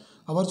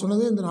அவர்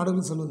சொன்னதே இந்த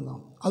நாடுகளின் செல்வம்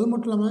தான். அது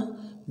மட்டும் இல்லாமல்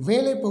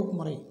வேலை போக்கு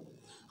முறை,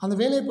 அந்த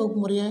வேலை போக்கு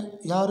முறையை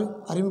யார்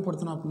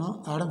அறிமுகப்படுத்தினா அப்படின்னா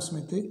ஆடம்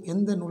ஸ்மித்து.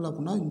 எந்த நூல்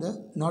அப்படின்னா இந்த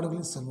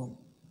நாடுகளின் செல்வம்.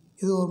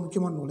 இது ஒரு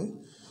முக்கியமான நூல்.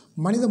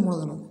 மனித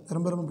மூலதனம்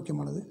ரொம்ப ரொம்ப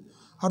முக்கியமானது.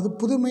 அடுத்து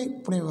புதுமை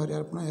புனைவர்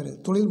யார் அப்படின்னா யார்,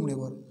 தொழில்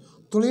முனைவர்.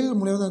 தொழில்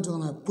முனைவர் தான்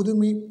சொல்லுவாங்க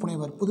புதுமை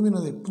புனைவர்.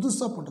 புதுமையானது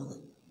புதுசாக பண்ணுறது,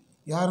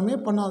 யாருமே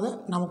பண்ணாத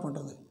நாம்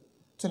பண்ணுறது.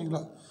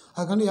 சரிங்களா?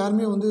 அதுக்காண்டி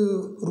யாருமே வந்து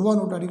ரூபா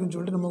நோட்டு அடிக்குன்னு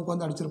சொல்லிட்டு நம்ம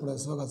உட்காந்து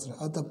அடிச்சிடக்கூடாது சிவகாசியில்,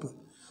 அது தப்பு.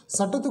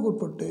 சட்டத்துக்கு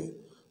உட்பட்டு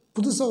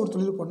புதுசாக ஒரு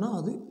தொழில் பண்ணால்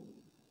அது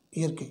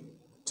இயற்கை.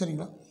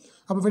 சரிங்களா?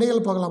 அப்போ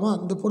விடைகள் பார்க்கலாமா?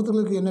 இந்த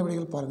பொறுத்தவர்களுக்கு என்ன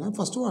விடைகள் பாருங்கள்.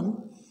 ஃபஸ்ட்டு ஒன்,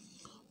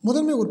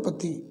 முதன்மை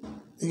உற்பத்தி.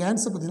 இது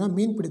ஆன்சர் பார்த்திங்கன்னா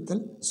மீன்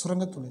பிடித்தல்,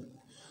 சுரங்கத் தொழில்.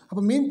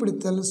 அப்போ மீன்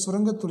பிடித்தல்,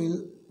 சுரங்கத் தொழில்,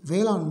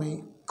 வேளாண்மை,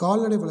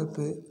 கால்நடை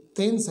வளர்ப்பு,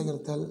 தேன்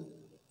சேகரித்தல்,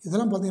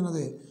 இதெல்லாம்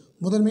பார்த்திங்கன்னா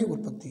முதன்மை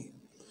உற்பத்தி.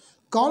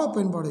 கால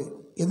பயன்பாடு,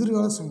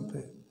 எதிர்கால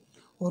சேமிப்பு.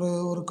 ஒரு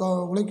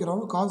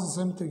உழைக்கிறோம், காசு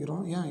சேமித்து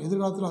வைக்கிறோம், ஏன்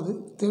எதிர்காலத்தில் அது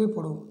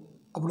தேவைப்படும்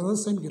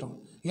அப்படிதான் சேமிக்கிறோம்.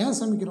 ஏன்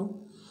சேமிக்கிறோம்,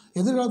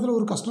 எதிர்காலத்தில்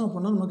ஒரு கஷ்டம்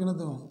பண்ணால் நமக்கு என்ன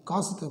தேவை,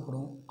 காசு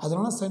தேவைப்படும்,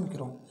 அதனால்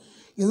சேமிக்கிறோம்.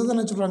 இதை தான்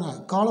என்ன சொல்கிறாங்க,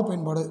 கால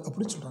பயன்பாடு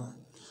அப்படின்னு சொல்கிறாங்க.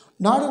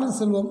 நாடுகளின்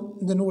செல்வம்,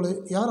 இந்த நூல்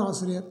யார்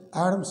ஆசிரியர்,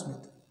 ஆடம்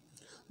ஸ்மித்.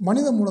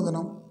 மனித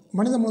மூலதனம்,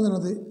 மனித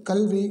மூலதனது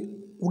கல்வி,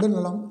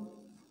 உடல்நலம்,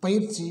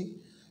 பயிற்சி,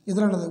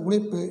 இதெல்லானது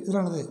உழைப்பு,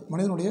 இதெல்லானது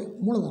மனிதனுடைய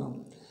மூலதனம்.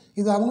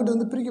 இது அவங்ககிட்ட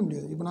வந்து பிரிக்க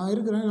முடியாது. இப்போ நான்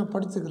இருக்கிறேன், நான்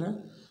படிச்சுக்கிறேன்,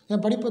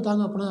 என் படிப்பை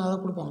தாங்க அப்படின்னா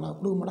யாராவது கொடுப்பாங்களா,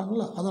 கொடுக்க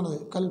மாட்டாங்களா. அதானது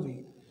கல்வி.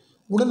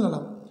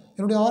 உடல்நலம்,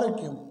 என்னுடைய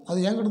ஆரோக்கியம், அது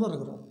என்கிட்ட தான்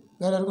இருக்கிறோம்,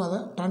 வேறு யாருக்கும் அதை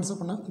ட்ரான்ஸ்ஃபர்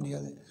பண்ண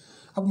முடியாது.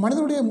 அப்போ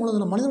மனிதனுடைய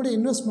மூலதனம், மனிதனுடைய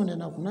இன்வெஸ்ட்மெண்ட்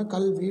என்ன அப்படின்னா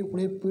கல்வி,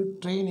 உழைப்பு,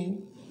 ட்ரைனிங்,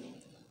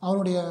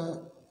 அவனுடைய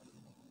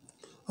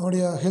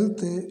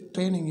ஹெல்த்து,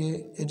 ட்ரைனிங்கு,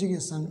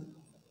 எஜுகேஷன்,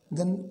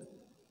 தென்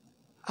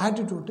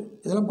ஆட்டிடியூட்டு,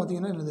 இதெல்லாம்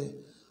பார்த்திங்கன்னா என்னது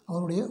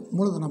அவனுடைய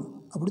மூலதனம்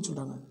அப்படி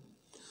சொல்கிறாங்க.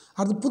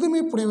 அடுத்து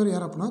புதுமை புனைவர்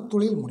யார் அப்படின்னா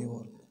தொழில்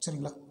முனைவோர்.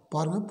 சரிங்களா?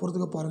 பாருங்கள்,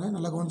 பொறுத்துக்க பாருங்கள்,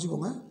 நல்லா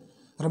கவனிச்சிக்கோங்க,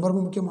 ரொம்ப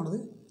ரொம்ப முக்கியமானது.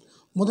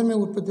 முதன்மை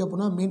உற்பத்தி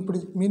அப்படின்னா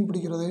மீன்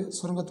பிடிக்கிறது,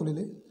 சுரங்க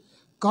தொழில்.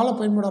 கால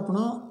பயன்பாடு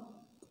அப்படின்னா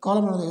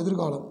காலமானது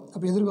எதிர்காலம்,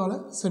 அப்போ எதிர்கால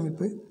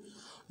சேமிப்பு.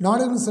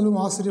 நாடுகளின் செல்வம்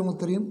ஆசிரியர்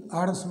உங்களுக்கு தெரியும்,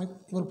 ஆடம் ஸ்மித்,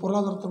 இவர்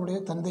பொருளாதாரத்தினுடைய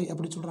தந்தை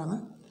அப்படி சொல்கிறாங்க.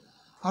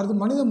 அடுத்து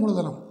மனித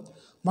மூலதனம்,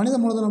 மனித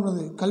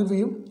மூலதனம்ன்றது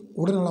கல்வியும்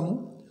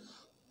உடல்நலமும்.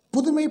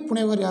 புதுமை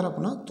புனைவர் யார்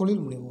அப்படின்னா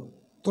தொழில் முனைவோர்.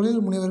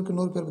 தொழில் முனைவருக்கு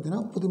இன்னொரு பேர்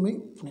பார்த்திங்கன்னா புதுமை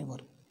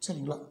புனைவர்.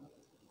 சரிங்களா?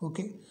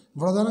 ஓகே,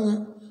 இவ்வளோதானுங்க.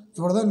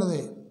 இவ்வளோ தான் என்னது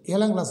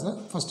 7ஆம் கிளாஸில்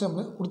ஃபஸ்ட்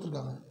டேர்மில்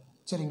கொடுத்துருக்காங்க.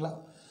 சரிங்களா?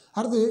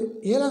 அடுத்து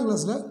 7ஆம்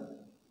கிளாஸில்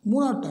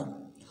மூணாவது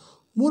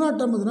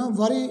டேர்ம் பார்த்திங்கன்னா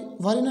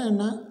வரினா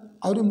என்ன,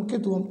 அவருடைய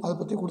முக்கியத்துவம், அதை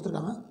பற்றி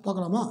கொடுத்துருக்காங்க.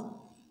 பார்க்கலாமா?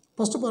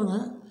 ஃபஸ்ட்டு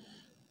பாருங்கள்,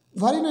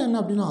 வரினா என்ன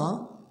அப்படின்னா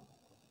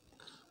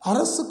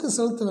அரசுக்கு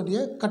செலுத்த வேண்டிய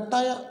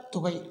கட்டாய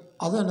தொகை,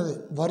 அதுதான் என்னது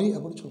வரி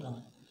அப்படின்னு சொல்கிறாங்க.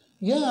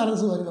 ஏன்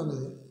அரசு வரி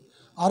வாங்குது,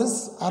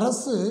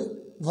 அரசு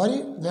வரி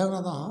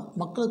வாங்கினா தான்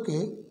மக்களுக்கு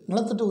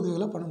நலத்திட்ட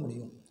உதவிகளை பண்ண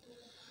முடியும்.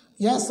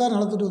 ஏன் சார்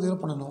நலத்திட்ட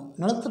உதவிகள் பண்ணணும்,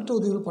 நலத்திட்ட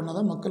உதவிகள் பண்ணால்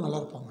தான் மக்கள் நல்லா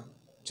இருப்பாங்க.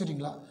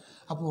 சரிங்களா?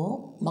 அப்போது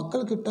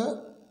மக்கள்கிட்ட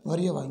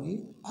வரியை வாங்கி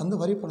அந்த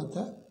வரி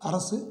பணத்தை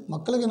அரசு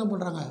மக்களுக்கு என்ன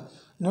பண்ணுறாங்க,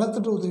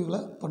 நலத்திட்ட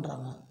உதவிகளை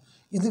பண்ணுறாங்க.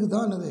 இதுக்கு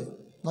தான் என்னது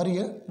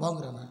வரியை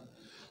வாங்குகிறாங்க.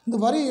 இந்த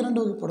வரி 2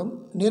 வகைப்படும்,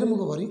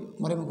 நேர்முக வரி,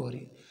 மறைமுக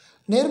வரி.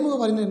 நேர்முக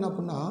வரின்னு என்ன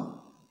அப்படின்னா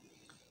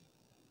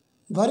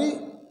வரி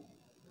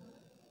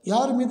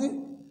யார் மீது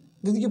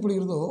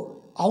விதிக்கப்படுகிறதோ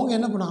அவங்க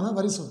என்ன பண்ணாங்கன்னா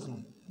வரி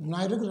செலுத்தணும்.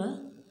 நான் இருக்கிறேன்,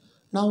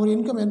 நான் ஒரு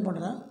இன்கம் ஏர்ன்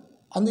பண்ணுறேன்,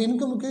 அந்த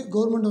இன்கமுக்கு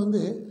கவர்மெண்ட்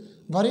வந்து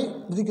வரி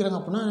விதிக்கிறாங்க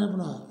அப்படின்னா என்ன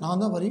பண்ண,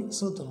 நான் தான் வரி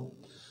செலுத்தணும்.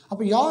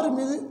 அப்போ யார்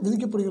மீது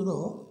விதிக்கப்படுகிறதோ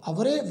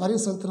அவரே வரி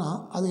செலுத்தினா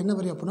அது என்ன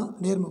வரி அப்படின்னா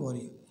நேர்முக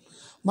வரி.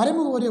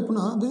 மறைமுக வரி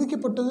அப்படின்னா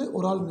விதிக்கப்பட்டது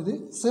ஒரு ஆள் மீது,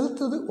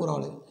 செலுத்துறது ஒரு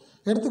ஆள்.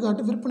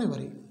 எடுத்துக்காட்டு விற்பனை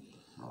வரி.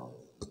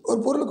 ஒரு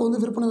பொருளுக்கு வந்து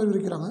விற்பனை வரி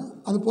விற்கிறாங்க,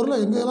 அந்த பொருளை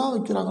எங்கெல்லாம்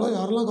விற்கிறாங்களோ,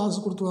 யாரெல்லாம் காசு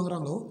கொடுத்து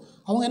வாங்குறாங்களோ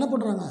அவங்க என்ன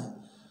பண்ணுறாங்க,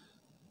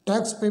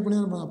 டேக்ஸ் பே பண்ணி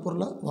தான்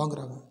பொருளை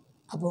வாங்குகிறாங்க.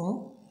 அப்போது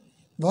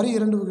வரி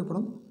 2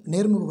 வகைப்படும்,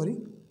 நேர்முக வரி,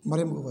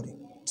 மறைமுக வரி.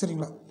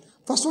 சரிங்களா?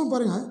 ஃபர்ஸ்ட் ஒன்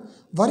பாருங்கள்,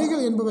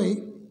 வரிகள் என்பவை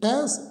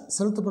டேக்ஸ்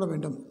செலுத்தப்பட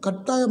வேண்டும்,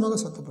 கட்டாயமாக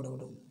செலுத்தப்பட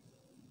வேண்டும்.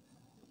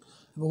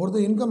 இப்போ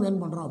ஒருத்தர் இன்கம் ஏர்ன்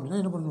பண்ணுறான் அப்படின்னா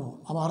என்ன பண்ணணும்,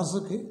 அவன்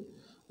அரசுக்கு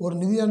ஒரு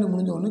நிதியாண்டு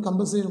முடிஞ்ச உடனே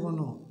கம்பல்சரி என்ன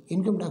பண்ணணும்,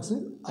 இன்கம் டேக்ஸு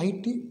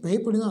ஐடி பே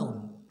பண்ணி தான்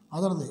ஆகணும்.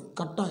 அதாவது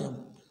கட்டாயம்,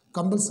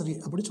 கம்பல்சரி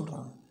அப்படி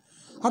சொல்கிறாங்க.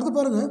 அடுத்து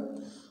பாருங்கள்,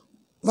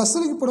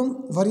 வசூலிக்கப்படும்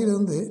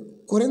வரியிலிருந்து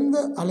குறைந்த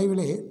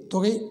அளவிலே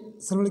தொகை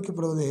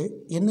செலவழிக்கப்படுவது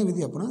என்ன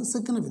விதி அப்படின்னா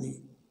சிக்கன விதி.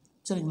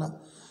 சரிங்களா?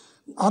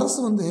 அரசு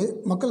வந்து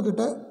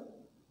மக்கள்கிட்ட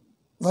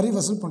வரி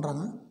வசூல்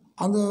பண்ணுறாங்க.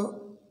 அந்த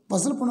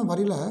வசூல் பண்ண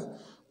வரியில்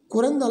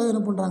குறைந்த அளவு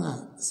என்ன பண்ணுறாங்க,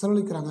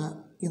 செலவழிக்கிறாங்க.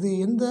 இது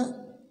எந்த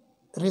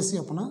ரேஷியோ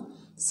அப்படின்னா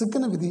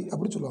சிக்கன விதி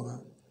அப்படி சொல்லுவாங்க.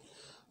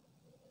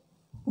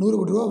 100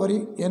 கோடி ரூபா வரி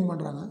ஏர்ன்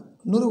பண்ணுறாங்க,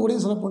 100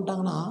 கோடியும் செலவு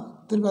பண்ணிட்டாங்கன்னா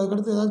திருப்பி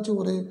அதுக்கடுத்து ஏதாச்சும்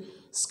ஒரு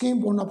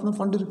ஸ்கீம் போடணும் அப்படின்னா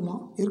ஃபண்ட் இருக்குமா,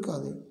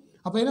 இருக்காது.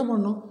 அப்போ என்ன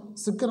பண்ணணும்,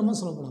 சிக்கனமாக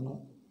செலவு பண்ணணும்.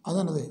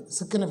 அதானது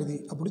சிக்கன விதி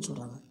அப்படி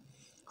சொல்கிறாங்க.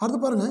 அடுத்து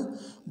பாருங்கள்,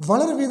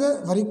 வளர்வீத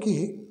வரிக்கு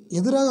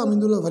எதிராக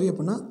அமைந்துள்ள வரி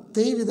அப்படின்னா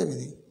தேய்வீத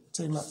விதி.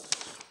 சரிங்களா?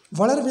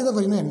 வளர்வீத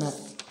வரினா என்ன?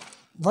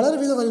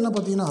 வளர்வீத வரினா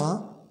பார்த்திங்கன்னா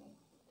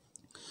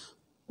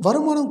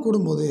வருமானம்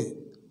கூடும்போது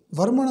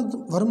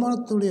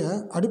வருமானத்துடைய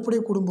அடிப்படை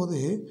கூடும்போது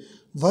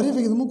வரி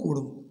விகிதமும்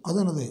கூடும்.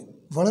 அதானது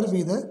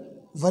வளர்வீத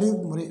வரி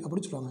முறை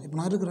அப்படி சொல்லுவாங்க. இப்போ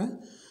நான் இருக்கிறேன்,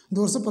 இந்த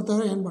வருஷம்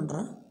 10,000 ஏர்ன்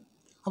பண்ணுறேன்,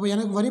 அப்போ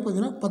எனக்கு வரி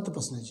பார்த்திங்கன்னா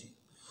 10%.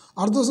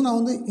 அடுத்த வருஷம் நான்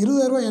வந்து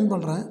 20,000 ஏர்ன்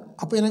பண்ணுறேன்,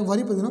 அப்போ எனக்கு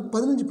வரி பார்த்திங்கன்னா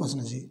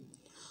 15%.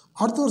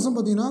 அடுத்த வருஷம்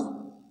பார்த்திங்கன்னா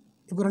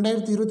இப்போ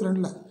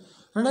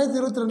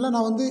 2022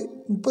 நான் வந்து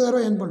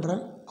 30,000 ஏர்ன்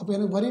பண்ணுறேன், அப்போ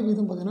எனக்கு வரி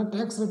விகிதம் பார்த்திங்கன்னா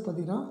டேக்ஸ் ரேட்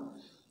பார்த்திங்கன்னா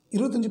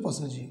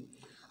 25%.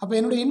 அப்போ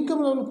என்னுடைய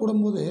இன்கம் லெவல்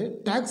கூடும்போது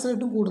டேக்ஸ்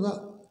ரேட்டும் கூடுதா,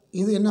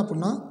 இது என்ன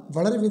அப்படின்னா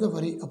வளர்வீத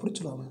வரி அப்படி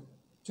சொல்லுவாங்க.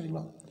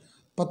 சரிங்களா?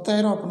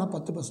 10,000 அப்படின்னா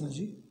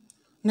 10%,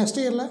 நெக்ஸ்ட்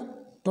இயரில்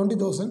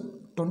 20,000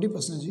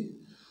 20%,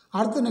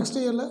 அடுத்து நெக்ஸ்ட்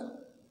இயரில்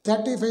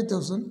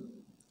 35,000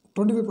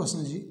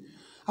 25%.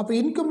 அப்போ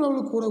இன்கம்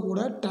லெவல் கூட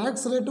கூட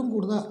டேக்ஸ் ரேட்டும்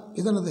கூடுதா,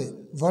 இதனது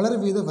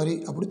வளர்வீத வரி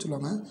அப்படி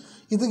சொல்லுவாங்க.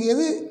 இதுக்கு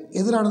எது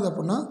எதிரானது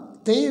அப்படின்னா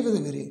தேய்வீத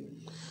வரி.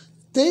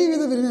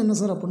 தேய்வீத வரினா என்ன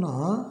சார் அப்படின்னா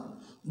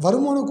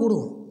வருமானம்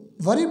கூடும்,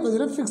 வரி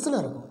பார்த்தீங்கன்னா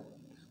ஃபிக்ஸ்டாக இருக்கும்.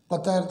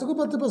 10,000க்கு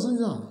 10%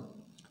 தான்,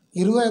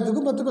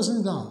 20,000க்கும்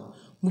 10% தான்,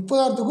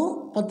 30,000க்கும்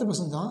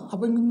 10% தான்.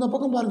 அப்போ இந்த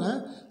பக்கம் பாருங்கள்,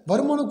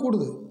 வருமானம்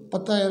கூடுது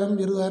 10,000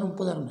 20,000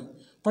 30,000.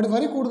 பட்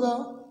வரி கூடுதா,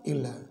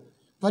 இல்லை.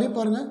 வரி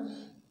பாருங்கள்,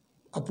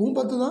 அப்பவும்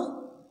 10 தான்,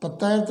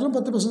 10,000த்திலும்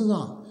 10%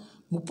 தான்,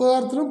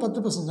 30,000த்திலும்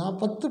 10% தான்,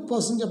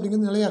 10%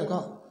 அப்படிங்கிறது நிலையாக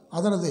இருக்கா,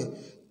 அதானது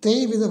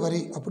தேய்வீத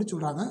வரி அப்படி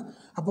சொல்கிறாங்க.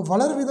 அப்போ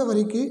வளர்வீத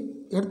வரிக்கு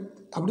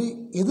அப்படி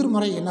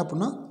எதிர்மறை என்ன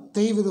அப்படின்னா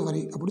தேய்வீத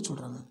வரி அப்படி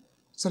சொல்கிறாங்க.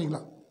 சரிங்களா?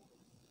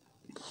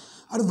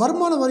 அது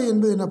வருமான வரி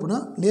என்பது என்ன அப்படின்னா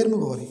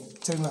நேர்முக வரி.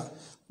 சரிங்களா?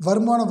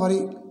 வருமான வரி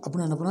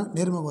அப்படின்னா என்ன அப்படின்னா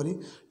நேர்முக வரி.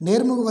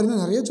 நேர்முக வரினா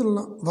நிறைய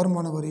சொல்லலாம்.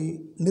 வருமான வரி,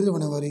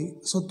 நிறுவன வரி,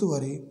 சொத்து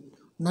வரி,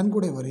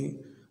 நன்கொடை வரி,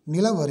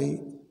 நில வரி,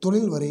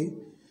 தொழில் வரி,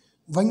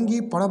 வங்கி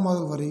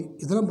பணமாதல் வரி,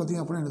 இதெல்லாம்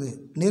பார்த்திங்க அப்படின்னா என்னது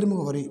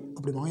நேர்முக வரி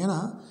அப்படிமா. ஏன்னா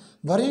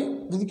வரி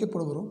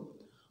விதிக்கப்படுவரும்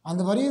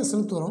அந்த வரியை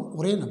செலுத்துவரும்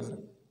ஒரே நபர்,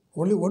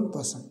 ஒன்லி ஒன்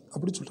பர்சன்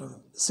அப்படி சொல்கிறாங்க,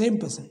 சேம்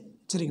பர்சன்.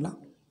 சரிங்களா?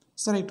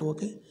 சரி, ரைட்,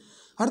 ஓகே.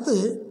 அடுத்து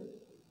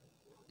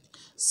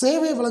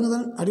சேவை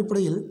வழங்குதல்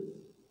அடிப்படையில்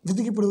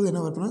விதிக்கப்படுவது என்ன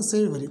அப்படின்னா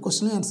சேவை வரி.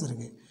 கொஸ்டின்லேயே ஆன்சர்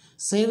இருக்குது.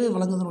 சேவை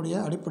வழங்குதலுடைய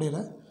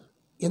அடிப்படையில்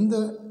எந்த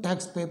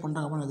டேக்ஸ் பே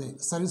பண்ணுறாங்க அப்படின்னது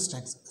சர்வீஸ்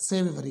டேக்ஸ்,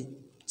 சேவை வரி.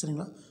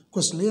 சரிங்களா?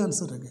 கொஸ்டின்லேயே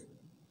ஆன்சர் இருக்குது,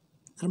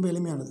 ரொம்ப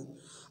எளிமையானது.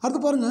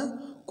 அடுத்து பாருங்கள்,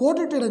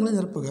 கோடிட்ட இடங்களை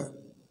நிரப்புக.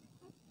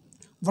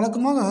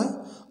 வழக்கமாக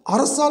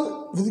அரசால்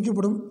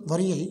விதிக்கப்படும்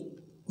வரியை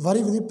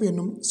வரி விதிப்பு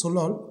என்னும்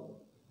சொல்லால்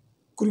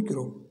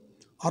குறிக்கிறோம்.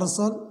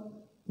 அரசால்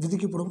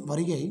விதிக்கப்படும்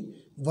வரியை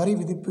வரி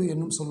விதிப்பு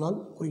என்னும் சொல்லால்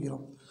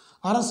குறிக்கிறோம்.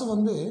 அரசு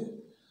வந்து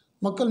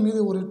மக்கள் மீது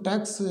ஒரு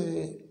டேக்ஸு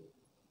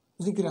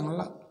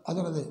விதிக்கிறாங்களா,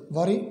 அதனது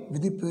வரி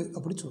விதிப்பு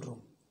அப்படி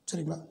சொல்கிறோம்.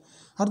 சரிங்களா?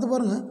 அடுத்து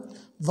பாருங்கள்,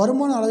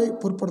 வருமான அளவை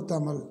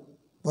பொருட்படுத்தாமல்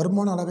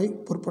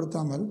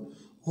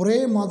ஒரே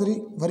மாதிரி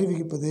வரி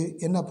விதிப்பது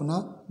என்ன அப்படின்னா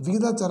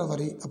விகிதாச்சார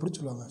வரி அப்படி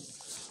சொல்லுவாங்க.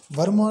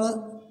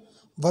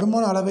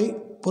 வருமான அளவை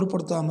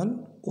பொருட்படுத்தாமல்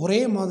ஒரே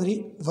மாதிரி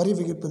வரி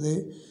விதிப்பது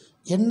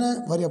என்ன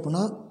வரி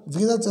அப்படின்னா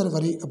விகிதாச்சார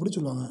வரி அப்படி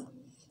சொல்லுவாங்க.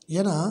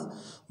 ஏன்னா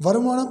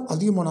வருமானம்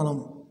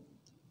அதிகமானாலும்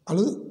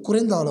அல்லது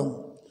குறைந்தாலும்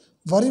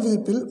வரி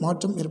விதிப்பில்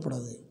மாற்றம்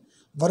ஏற்படாது.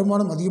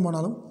 வருமானம்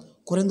அதிகமானாலும்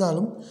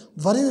குறைந்தாலும்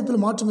வரி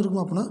விதிப்பில் மாற்றம்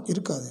இருக்குமா அப்படின்னா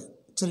இருக்காது.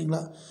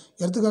 சரிங்களா?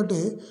 எடுத்துக்காட்டு,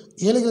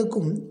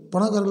 ஏழைகளுக்கும்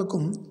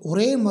பணக்காரர்களுக்கும்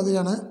ஒரே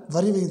மாதிரியான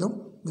வரி விகிதம்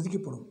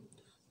விதிக்கப்படும்.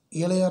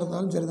 ஏழையாக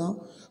இருந்தாலும் சரி தான்,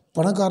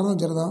 பணக்காரனும்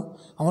சரி தான்,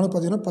 அவனுக்கு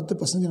பார்த்திங்கன்னா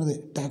 10%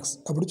 டேக்ஸ்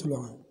அப்படி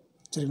சொல்லுவாங்க.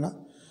 சரிங்களா?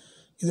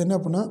 இது என்ன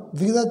அப்படின்னா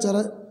விகிதாச்சார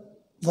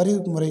வரி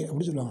விதிப்பு முறை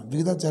அப்படி சொல்லுவாங்க,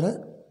 விகிதாச்சார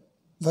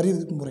வரி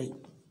விதிப்பு முறை.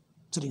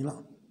 சரிங்களா?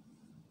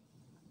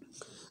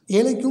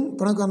 ஏழைக்கும்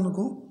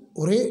பணக்காரனுக்கும்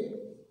ஒரே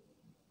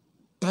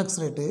டேக்ஸ்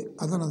ரேட்டு,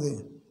 அதான் அது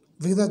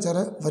விகிதாச்சார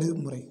வரி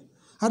முறை.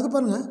 அடுத்து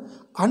பாருங்கள்,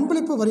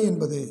 அன்பளிப்பு வரி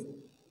என்பது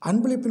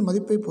அன்பளிப்பின்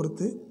மதிப்பை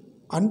பொறுத்து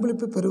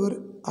அன்பளிப்பு பெறுவர்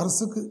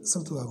அரசுக்கு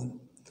செலுத்துவதாகும்.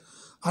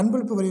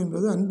 அன்பளிப்பு வரி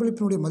என்பது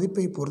அன்பளிப்பினுடைய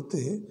மதிப்பை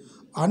பொறுத்து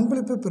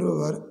அன்பளிப்பு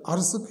பெறுபவர்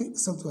அரசுக்கு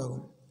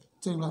செலுத்துவதாகும்.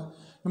 சரிங்களா?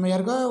 நம்ம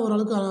யாருக்காவது ஒரு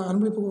ஆளுக்கு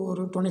அன்பளிப்பு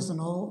ஒரு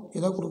டொனேஷனோ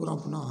ஏதாவது கொடுக்குறோம்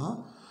அப்படின்னா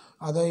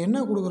அதை என்ன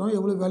கொடுக்குறோம்,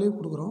 எவ்வளோ வேல்யூ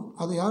கொடுக்குறோம்,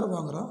 அதை யார்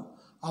வாங்குகிறோம்,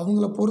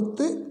 அவங்கள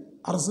பொறுத்து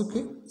அரசுக்கு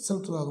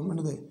செலுத்துவதாகும்.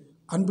 என்னது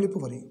அன்பளிப்பு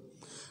வரி.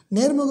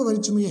 நேர்முக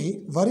வரிச்சுமையை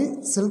வரி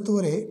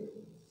செலுத்துவரே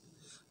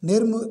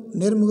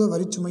நேர்முக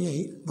வரிச்சுமையை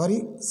வரி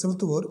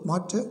செலுத்துவோர்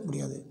மாற்ற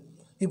முடியாது.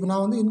 இப்போ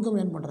நான் வந்து இன்கம்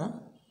ஏர்ன் பண்ணுறேன்.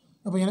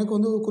 அப்போ எனக்கு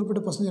வந்து ஒரு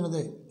குறிப்பிட்ட பர்சன்டேஜ்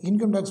என்னது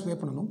இன்கம் டேக்ஸ் பே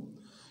பண்ணணும்.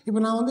 இப்போ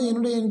நான் வந்து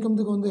என்னுடைய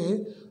இன்கம்த்துக்கு வந்து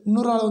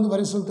இன்னொரு ஆளை வந்து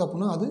வரி செலுத்த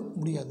அப்படின்னா அது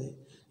முடியாது.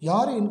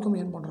 யார் இன்கம்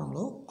ஏர்ன்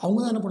பண்ணுறாங்களோ அவங்க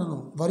தான் என்ன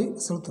பண்ணணும், வரி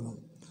செலுத்தணும்.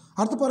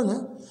 அடுத்து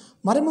பாருங்கள்,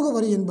 மறைமுக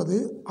வரி என்பது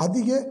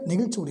அதிக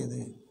நெகிழ்ச்சி உடையது.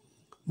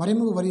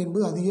 மறைமுக வரி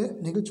என்பது அதிக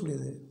நெகிழ்ச்சி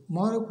உடையது,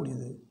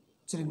 மாறக்கூடியது.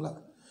 சரிங்களா?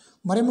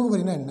 மறைமுக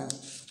வரினா என்ன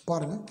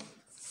பாருங்கள்.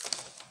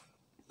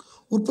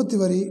 உற்பத்தி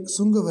வரி,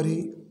 சுங்க வரி,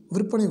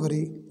 விற்பனை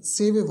வரி,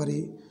 சேவை வரி,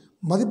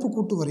 மதிப்பு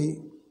கூட்டு வரி,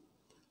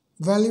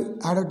 வேல்யூ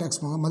ஆடட்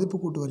டேக்ஸ், மதிப்பு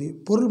கூட்டு வரி,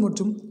 பொருள்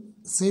மற்றும்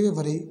சேவை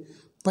வரி,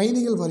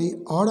 பயணிகள் வரி,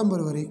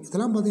 ஆடம்பர வரி,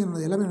 இதெல்லாம்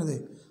பார்த்திங்கன்னா எல்லாமே என்னது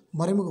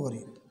மறைமுக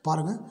வரி.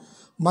 பாருங்கள்,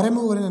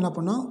 மறைமுக வரி என்ன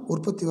பண்ணால்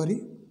உற்பத்தி வரி,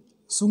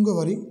 சுங்க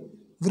வரி,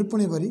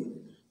 விற்பனை வரி,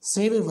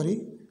 சேவை வரி,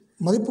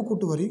 மதிப்பு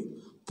கூட்டு வரி,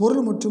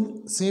 பொருள் மற்றும்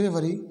சேவை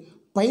வரி,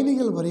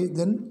 பயணிகள் வரி,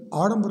 தென்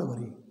ஆடம்பர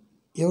வரி.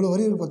 எவ்வளோ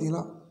வரி இருக்குது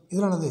பார்த்தீங்களா?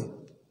 இதெல்லாம்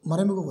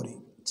மறைமுக வரி.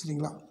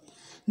 சரிங்களா?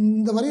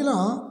 இந்த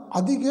வரியெல்லாம்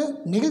அதிக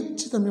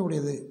நெகிழ்ச்சித்தன்மை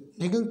உடையது.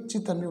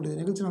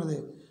 நெகிழ்ச்சினானது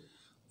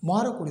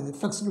மாறக்கூடியது,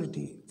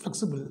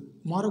 ஃப்ளெக்சிபிள்,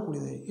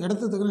 மாறக்கூடியது,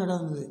 இடத்துக்கு தகுந்த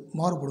இடம்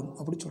மாறுபடும்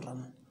அப்படி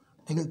சொல்கிறாங்க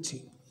நெகிழ்ச்சி.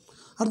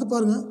 அடுத்து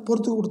பாருங்கள்,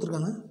 பொறுத்துக்கு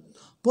கொடுத்துருக்காங்க.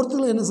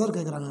 பொறுத்துக்கள் என்ன சார்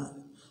கேட்குறாங்க?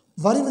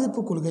 வரி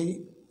விதிப்பு கொள்கை,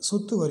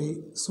 சொத்து வரி,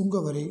 சுங்க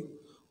வரி,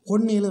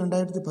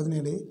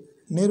 1/7/2017,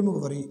 நேர்முக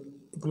வரி,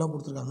 இப்படிலாம்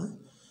கொடுத்துருக்காங்க.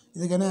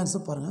 இதுக்கு என்ன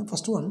ஆன்சர் பாருங்கள்.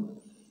 ஃபஸ்ட் ஒன்,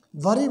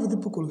 வரி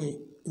விதிப்பு கொள்கை.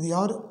 இது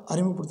யார்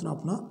அறிமுகப்படுத்தினா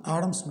அப்படின்னா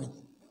ஆடம் ஸ்மித்.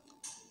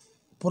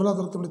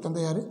 பொருளாதாரத்தினுடைய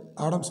தந்தை யார்?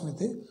 Adam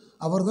Smith.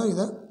 அவர் தான்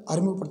இதை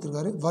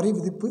அறிமுகப்படுத்தியிருக்காரு, வரி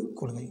விதிப்பு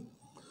கொள்கை.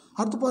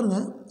 அடுத்து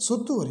பாருங்கள்,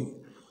 சொத்து வரி.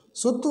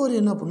 சொத்து வரி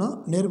என்ன அப்படின்னா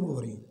நேர்முக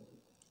வரி.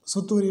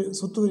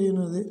 சொத்து வரி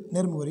என்னது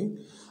நேர்முக வரி.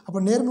 அப்போ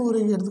நேர்முக வரி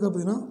எடுத்துக்க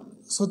பார்த்தீங்கன்னா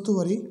சொத்து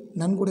வரி,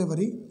 நன்கொடை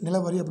வரி,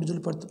 நிலவரி அப்படின்னு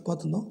சொல்லி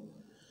பார்த்துருந்தோம்.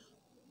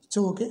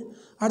 சரி, ஓகே.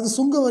 அடுத்து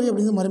சுங்க வரி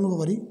அப்படிங்கிறது மறைமுக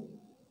வரி.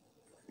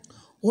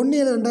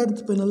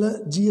 1/7/2017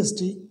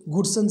 GST,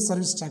 goods and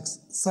service tax,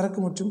 சரக்கு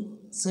மற்றும்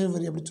சேவை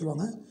வரி அப்படி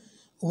சொல்லுவாங்க.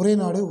 ஒரே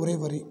நாடு ஒரே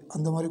வரி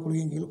அந்த மாதிரி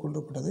கொள்கையின் கீழ்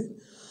கொண்டுவரப்பட்டது.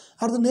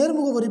 அடுத்து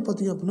நேர்முக வரி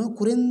பார்த்திங்க அப்படின்னா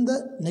குறைந்த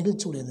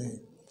நெகிழ்ச்சி உடையது,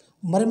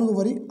 மறைமுக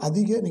வரி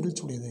அதிக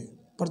நெகிழ்ச்சி உடையது.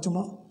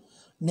 படித்தோமா?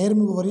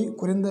 நேர்முக வரி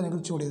குறைந்த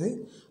நெகிழ்ச்சி உடையது,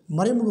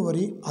 மறைமுக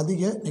வரி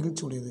அதிக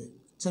நெகிழ்ச்சி உடையது.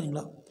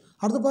 சரிங்களா?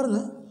 அடுத்து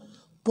பாருங்கள்,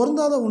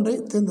 பொருந்தாத ஒன்றை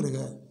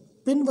தேர்ந்தெடுக்க.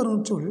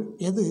 பின்வருவற்றுள்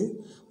எது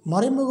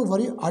மறைமுக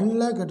வரி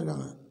அல்ல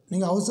கேட்டிருக்காங்க.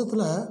 நீங்கள்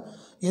அவசரத்தில்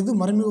எது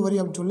மறைமுக வரி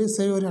அப்படின்னு சொல்லி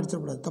சேவை வரி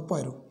அடிச்சிடக்கூடாது,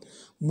 தப்பாயிரும்.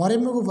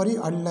 மறைமுக வரி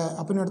அல்ல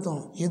அப்படின்னு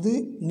அர்த்தம் எது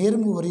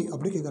நேர்முக வரி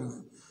அப்படி கேட்குறாங்க.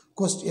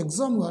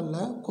 எக்ஸாம்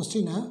ஹாலில்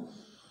கொஸ்டினை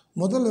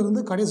முதல்ல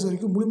இருந்து கடைசி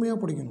வரைக்கும் முழுமையாக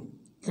படிக்கணும்.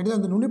 இடையில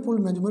அந்த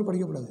நுனிப்பொருள் மேஞ்ச மாதிரி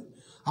படிக்கக்கூடாது.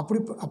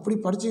 அப்படி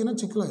படிச்சிங்கன்னா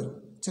சிக்கலாயிரும்.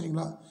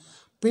 சரிங்களா?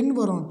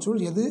 பின்வருவற்றுள்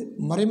எது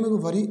மறைமுக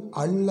வரி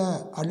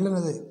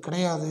அல்லனது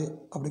கிடையாது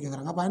அப்படி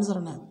கேட்குறாங்க. அப்போ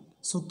ஆன்சர் என்ன?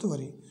 சொத்து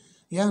வரி.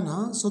 ஏன்னா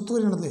சொத்து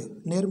வரி என்னது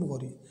நேர்முக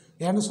வரி.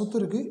 ஏன்னா சொத்து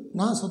இருக்குது,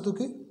 நான்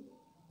சொத்துக்கு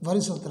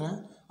வரி செலுத்துகிறேன்,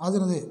 அது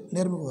என்னது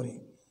நேர்முக வரி.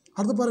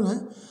 அடுத்து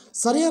பாருங்கள்,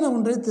 சரியான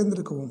ஒன்றை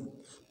தேர்ந்தெடுக்கவும்.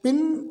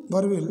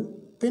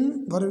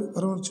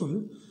 வருவற்றுள்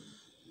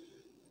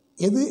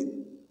எது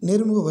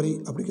நேர்முக வரி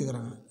அப்படி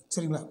கேட்குறாங்க.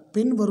 சரிங்களா?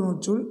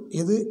 வருவற்றுள்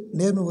எது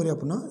நேர்முக வரி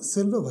அப்படின்னா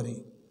செல்வ வரி.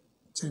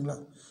 சரிங்களா?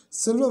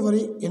 செல்வ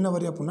வரி என்ன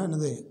வரி அப்படின்னா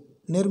என்னது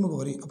நேர்முக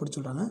வரி அப்படி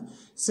சொல்கிறாங்க.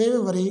 சேவை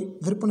வரி,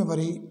 விற்பனை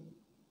வரி,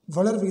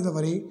 வளர் விகித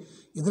வரி,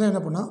 இதெல்லாம்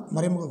என்ன பண்ணால்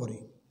மறைமுக வரி.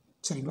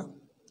 சரிங்களா?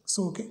 So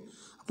okay.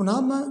 அப்போ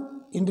நாம்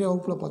இன்றைய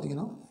வகுப்பில்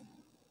பார்த்திங்கன்னா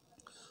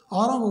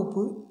 6ஆம்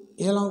வகுப்பு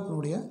 7ஆம்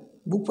வகுப்பினுடைய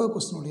புக் பேக்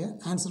கொஸ்டினுடைய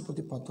ஆன்சர்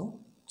பற்றி பார்த்தோம்.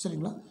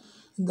 சரிங்களா?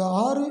 இந்த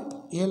 6,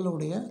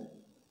 7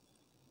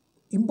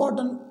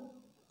 இம்பார்ட்டன்ட்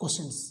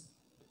கொஸ்டின்ஸ்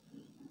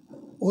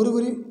ஒரு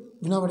வரி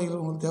வினாவிடைகள்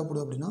உங்களுக்கு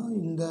தேவைப்படுது அப்படின்னா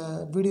இந்த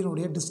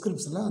வீடியோனுடைய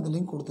டிஸ்கிரிப்ஷனில் அந்த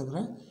லிங்க்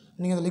கொடுத்துருக்குறேன்.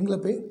 நீங்கள் அந்த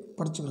லிங்கில் போய்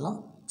படிச்சுக்கலாம்.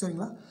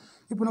 சரிங்களா?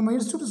 இப்போ நம்ம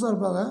இன்ஸ்டியூட்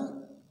சார்பாக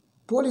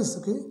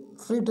போலீஸுக்கு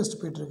ஃப்ரீ டெஸ்ட்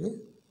போய்ட்டுருக்கு,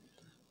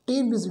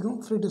 டிஎன்பிஎஸ்சிக்கும்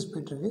ஃப்ரீ டெஸ்ட்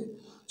போய்ட்டுருக்கு.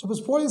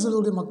 சப்போஸ் போலீஸ்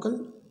எழுதக்கூடிய மக்கள்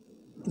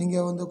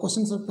நீங்கள் வந்து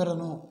கொஸ்டின்ஸை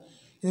பெறணும்,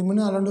 இதுக்கு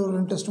முன்னே ஒரு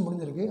 2 டெஸ்ட்டு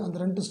முடிஞ்சிருக்கு, அந்த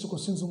 2 டெஸ்ட்டு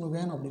கொஸ்டின்ஸ் உங்களுக்கு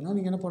வேணும் அப்படின்னா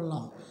நீங்கள் என்ன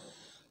பண்ணலாம்,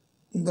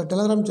 இந்த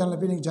டெலகிராம் சேனலில்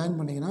போய் நீங்கள் ஜாயின்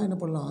பண்ணிங்கன்னா என்ன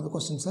பண்ணலாம், அந்த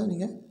கொஸ்டின்ஸை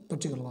நீங்கள்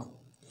பெற்றுக்கலாம்.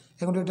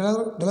 எங்களுடைய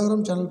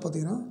டெலகிராம் சேனல்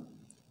பார்த்தீங்கன்னா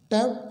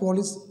டேப்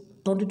போலீஸ்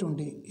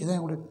 2020 இதுதான்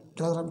எங்களுடைய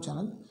டெலகிராம்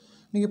சேனல்.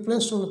 நீங்கள் ப்ளே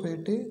ஸ்டோரில்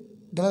போய்ட்டு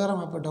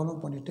டெலகிராம் ஆப்பை டவுன்லோட்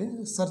பண்ணிவிட்டு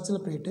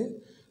சர்ச்சில் போய்ட்டு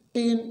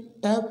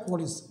டேப்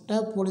போலீஸ்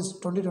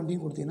 2020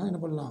 கொடுத்தீங்கன்னா என்ன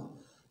பண்ணலாம்,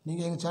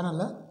 நீங்கள் எங்கள்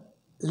சேனலில்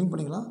லிங்க்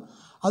பண்ணிக்கலாம்.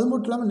 அது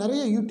மட்டும் இல்லாமல்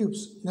நிறைய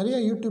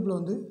யூடியூப்பில்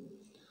வந்து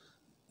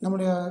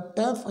நம்முடைய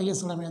டாஃப்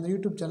ஐஎஸ் எல்லாமே அந்த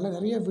யூடியூப் சேனலில்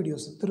நிறைய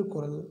வீடியோஸ்,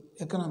 திருக்குறள்,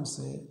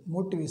 எக்கனாமிக்ஸு,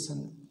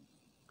 மோட்டிவேஷன்,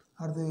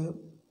 அடுத்து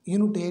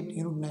யூனிட் 8,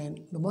 யூனிட் 9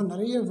 இந்த மாதிரி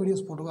நிறைய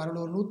வீடியோஸ் போட்டுருக்கோம்.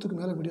 அதில் ஒரு 100க்கு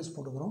மேலே வீடியோஸ்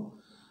போட்டுக்கிறோம்.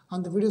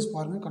 அந்த வீடியோஸ்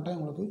பாருங்கள், கட்டாயம்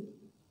உங்களுக்கு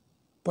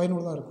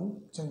பயனுள்ளதாக இருக்கும்.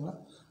 சரிங்களா?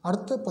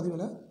 அடுத்த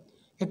பதிவில்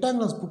 8ஆம்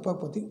கிளாஸ் புக்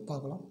பேக் பற்றி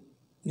பார்க்கலாம்.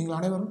 நீங்கள்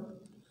அனைவரும்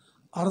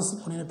அரசு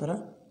பணியை பெற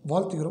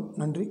வாழ்த்துகிறோம்.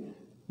 நன்றி,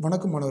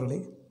 வணக்கம் மாணவர்களே.